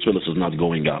shul tefillas is not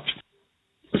going up.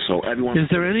 So everyone. Is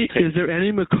there any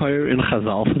makayr in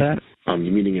Chazal for that?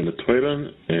 You meaning in the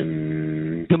Torah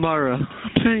and Gemara?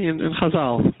 I'm saying in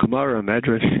Chazal, Gemara,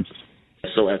 Medrash.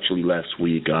 So actually, last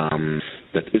week,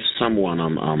 that if someone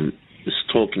is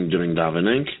talking during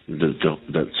davening, so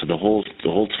the whole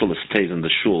tefillah stays in the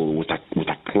shul with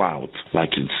a cloud,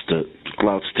 like the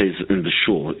cloud stays in the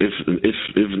shul.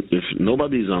 If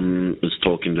nobody's is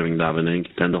talking during davening,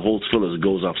 then the whole tefillah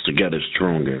goes up together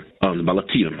stronger. The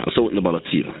Balatir, I saw it in the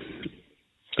Balatir.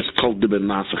 It's called Dibber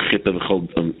Nasa Chippe.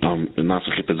 Nasa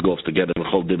Chippe goes together.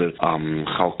 Chol Dibber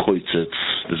Chal Koitzitz.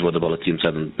 This is what the Balatim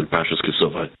said in Parshas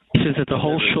Kesuvah. He says that the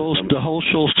whole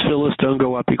shul's tefillahs don't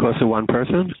go up because of one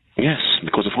person. Yes,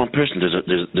 because of one person. There's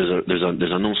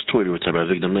a known story with Rabbi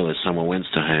Victor Miller. Someone went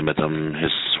to him, but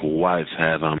his wife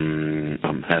had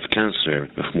cancer,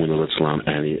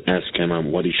 and he asked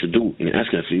him what he should do. And he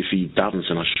asked him if he davens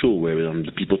in a shul where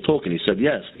the people talk, and he said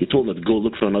yes. He told him to go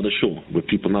look for another shul where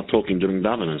people not talking during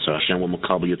davening. So Hashem will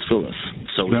makabel your tefillas.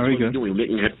 So very good.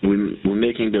 We're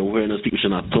making the awareness people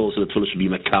should not talk, so the tefillas should be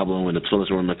makabel. When the tefillas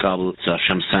were makabel, so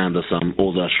Hashem sent us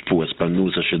all the ashpuas,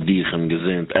 panusa, shadichem,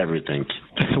 gezind, everything.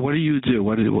 So what do you do?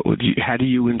 How do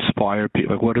you inspire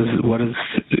people? Like what does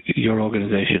your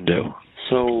organization do?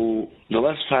 So the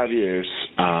last 5 years,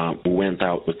 we went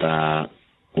out with a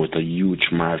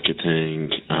huge marketing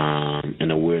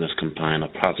and awareness campaign, a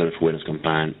positive awareness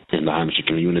campaign in the Hamish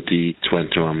community. It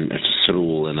went to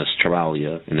Israel and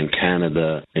Australia and in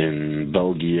Canada, in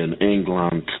Belgium, and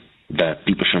England. That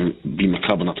people should be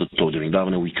makabel not to talk during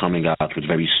davening. We're coming out with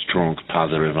very strong,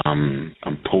 positive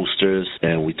posters,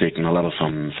 and we're taking a lot of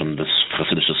from this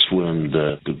Hasidic sfurim,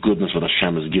 the goodness that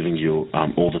Hashem is giving you,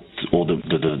 all the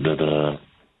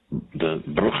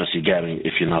baruchas you're getting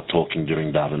if you're not talking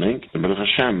during davening. And Baruch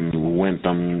Hashem went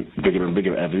bigger and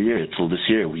bigger every year. Till this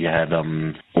year, we had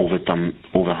over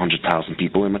 100,000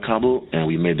 people in makabel, and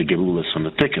we made the gerulas on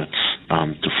the tickets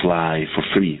to fly for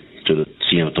free to the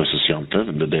Tziyam Tosis Yom Tov.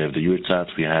 The day of the Yurtzat,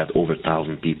 we had over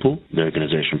 1,000 people. The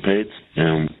organization paid,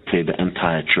 and paid the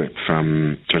entire trip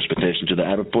from transportation to the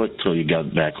airport till you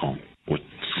got back home.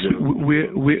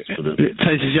 Tosis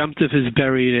Yom Tov is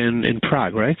buried in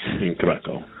Prague, right? In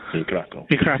Krakow.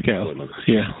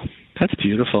 Yeah. That's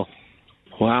beautiful.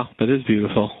 Wow, that is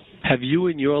beautiful. Have you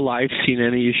in your life seen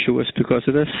any Yeshuas because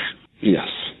of this? Yes.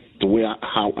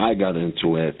 How I got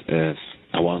into it is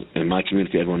in my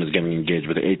community, everyone is getting engaged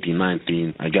with the 18,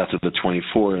 19. I got to the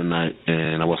 24, and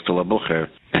I was still a bocher.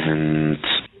 And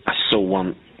I saw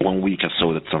one week, I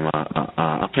saw that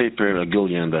a paper, a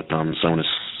gillion, that someone is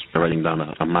writing down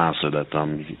a masa that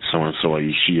someone saw a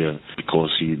yeshia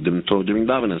because he didn't talk during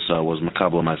davening. So I was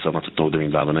makabel myself not to talk during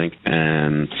davening,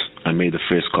 and I made the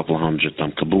first couple hundred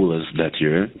kabulas that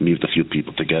year, moved a few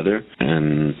people together,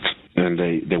 and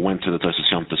they went to the Tosos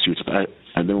Yom Tov suits. I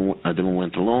didn't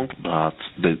went along, but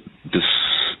this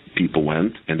people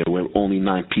went, and there were only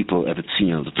 9 people at the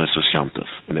scene of the Tosos Yom Tov,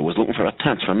 and they was looking for a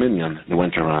tent for a minyan. They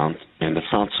went around, and they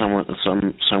found someone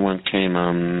came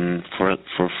for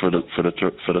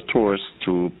the tours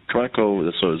to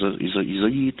Krakow. So he's a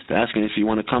yid. They asked him if he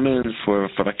want to come in for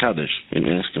a kaddish, and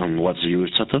he asked him what's the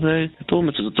yurtzat today. I told him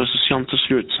it's the Tosos Yom Tov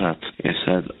yurtzat. He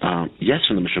said yes,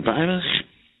 from the Mishabayach.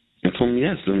 I told him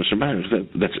yes, the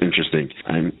Mishabayach. That's interesting.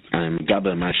 I'm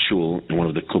Gabba in my Shul in one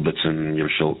of the kubbets in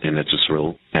Yerushalayim in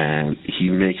Israel, and he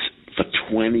makes for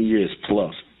 20 years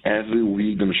plus every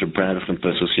week the Mishabayach from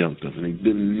Tosos Yom Tov, and he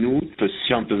didn't know Tosos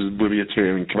Yom Tov is Buriyat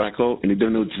in Krakow, and he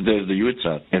didn't know today's the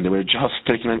Yurtzat, and they were just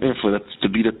taking him in for that to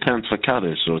be the tent for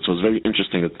Kaddish. So it was very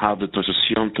interesting that how the Tosos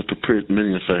Yom Tov prepared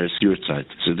million for his Yurtzat.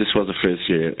 So this was the first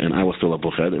year, and I was still a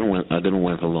bocher. I didn't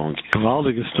went along.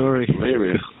 Geweldige story.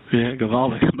 Very. Yeah,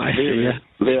 geweldig.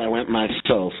 There I went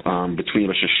myself, between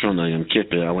Rosh Hashanah and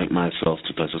Kippur, I went myself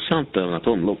to Tosos Yom Tov, and I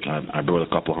told him, look, I brought a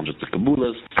couple hundred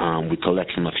kabulas, we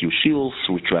collected a few shields,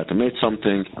 we tried to make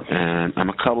something, and I'm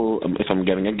a couple, if I'm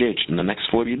getting engaged in the next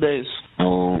 40 days, I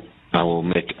will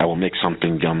make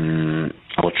something,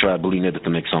 I will try, believe it, to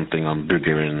make something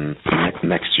bigger in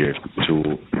next year,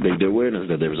 to make the awareness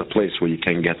that there is a place where you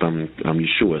can get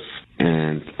Yeshuas.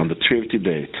 And on the 30th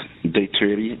day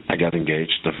 30, I got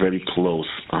engaged, a very close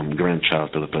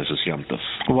grandchild to the Tosos Yom Tov.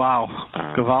 Wow,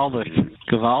 geweldig.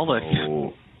 So,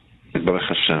 Baruch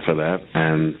Hashem for that.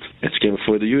 And it came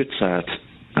before the Yurtzat.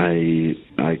 I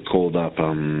called up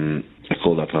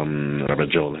Rabbi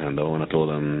Joel Hendo, and I told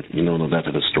him, no, that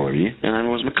is the story. And I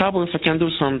was makabel if I can do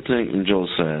something. And Joel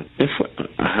said,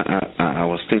 I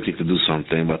was thinking to do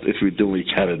something, but if we do, we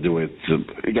gotta do it.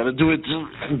 We gotta do it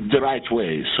the right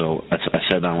way. So I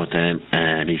sat down with him,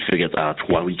 and he figured out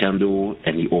what we can do,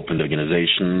 and he opened the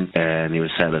organization, and he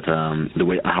said that the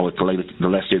way how it collected the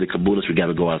last year the kabulas, we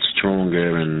gotta go out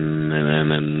stronger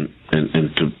and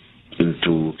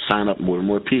to sign up more and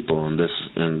more people, and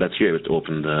that year it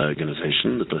opened the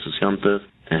organization, the Tosos Yom Tov,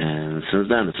 and since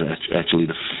then it's actually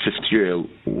the 5th year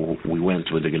we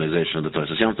went with the organization of the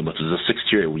Tosos Yom Tov, but it's the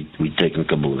 6th year we taken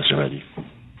kabulas already.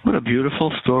 What a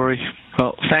beautiful story.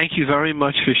 Well, thank you very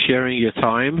much for sharing your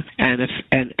time. And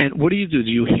what do you do? Do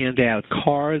you hand out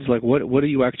cards? Like what do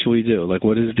you actually do? Like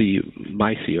what is the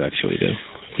Maisa you actually do?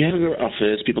 We have our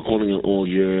office, people calling in all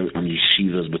year,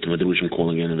 yeshivas, but the Madrushim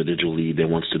calling in individually. They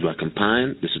want to do a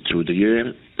campaign. This is through the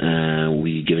year.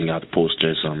 We giving out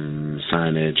posters,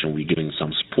 signage, and we giving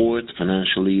some support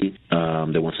financially.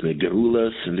 They want to make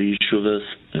gerulas in the yeshivas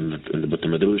and the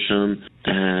Madrushim.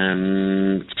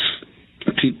 And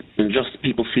just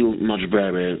people feel much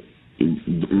better.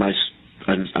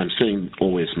 I'm saying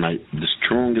always the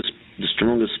strongest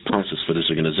sponsors for this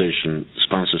organization,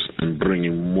 sponsors and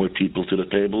bringing more people to the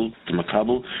table, to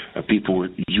Makabel, are people who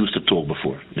used to talk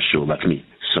before the show, like me.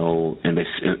 So, and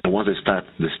once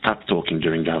they stop talking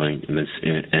during davening, and they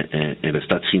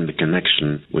start seeing the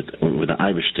connection with the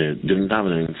Irish during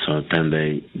davening, so then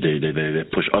they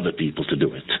push other people to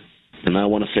do it. And I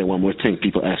want to say one more thing.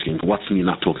 People asking, what's me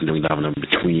not talking during davening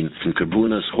between from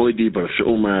Karbunas, Hoidi, Baruch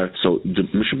She'omer. So the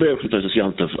Mishabayach from Tosos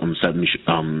Yom Tov said Mi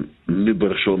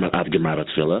Baruch She'omer Ad Gemara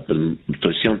Tefillah. The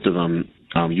Tosos Yom Tov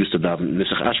used to daven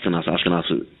Nisach Ashkenaz.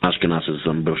 Ashkenaz is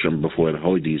Baruch She'omer before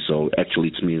Hoidi. So actually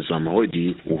it means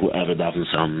Hoidi, whoever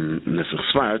davens Nisach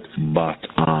Svart. But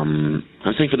I'm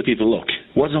saying for the people, look,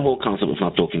 what's the whole concept of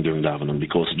not talking during davening?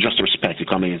 Because just respect, you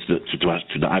come in to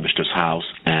the Eibishter's house,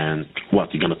 and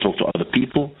what, you're going to talk to other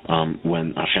people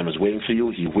when Hashem is waiting for you,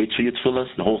 He waits for you to fill us.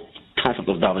 The whole concept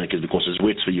of davening is because He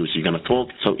waits for you, so you're going to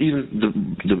talk. So even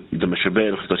the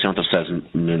Mishabayach Tosos Yom Tov says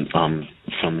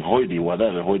from Hoidi,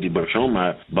 whatever, Hoidi Baruch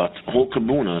She'omer, but whole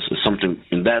Karbunas is something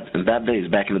in that days,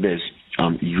 back in the days,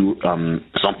 some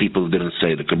people didn't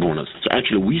say the Karbunas. So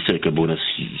actually we say Karbunas,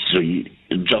 so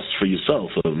just for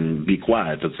yourself, be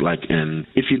quiet. It's like, and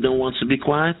if you don't want to be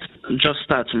quiet, just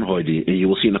start from Hoidi, and you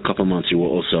will see in a couple of months you will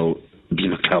also be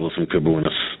Makabel from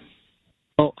Karbunas.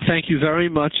 Well, thank you very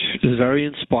much. It's very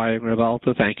inspiring,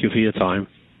 Rabalta. Thank you for your time.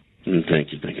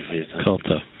 Thank you for your time. Cool.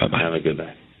 Bye-bye. Have a good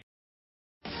day.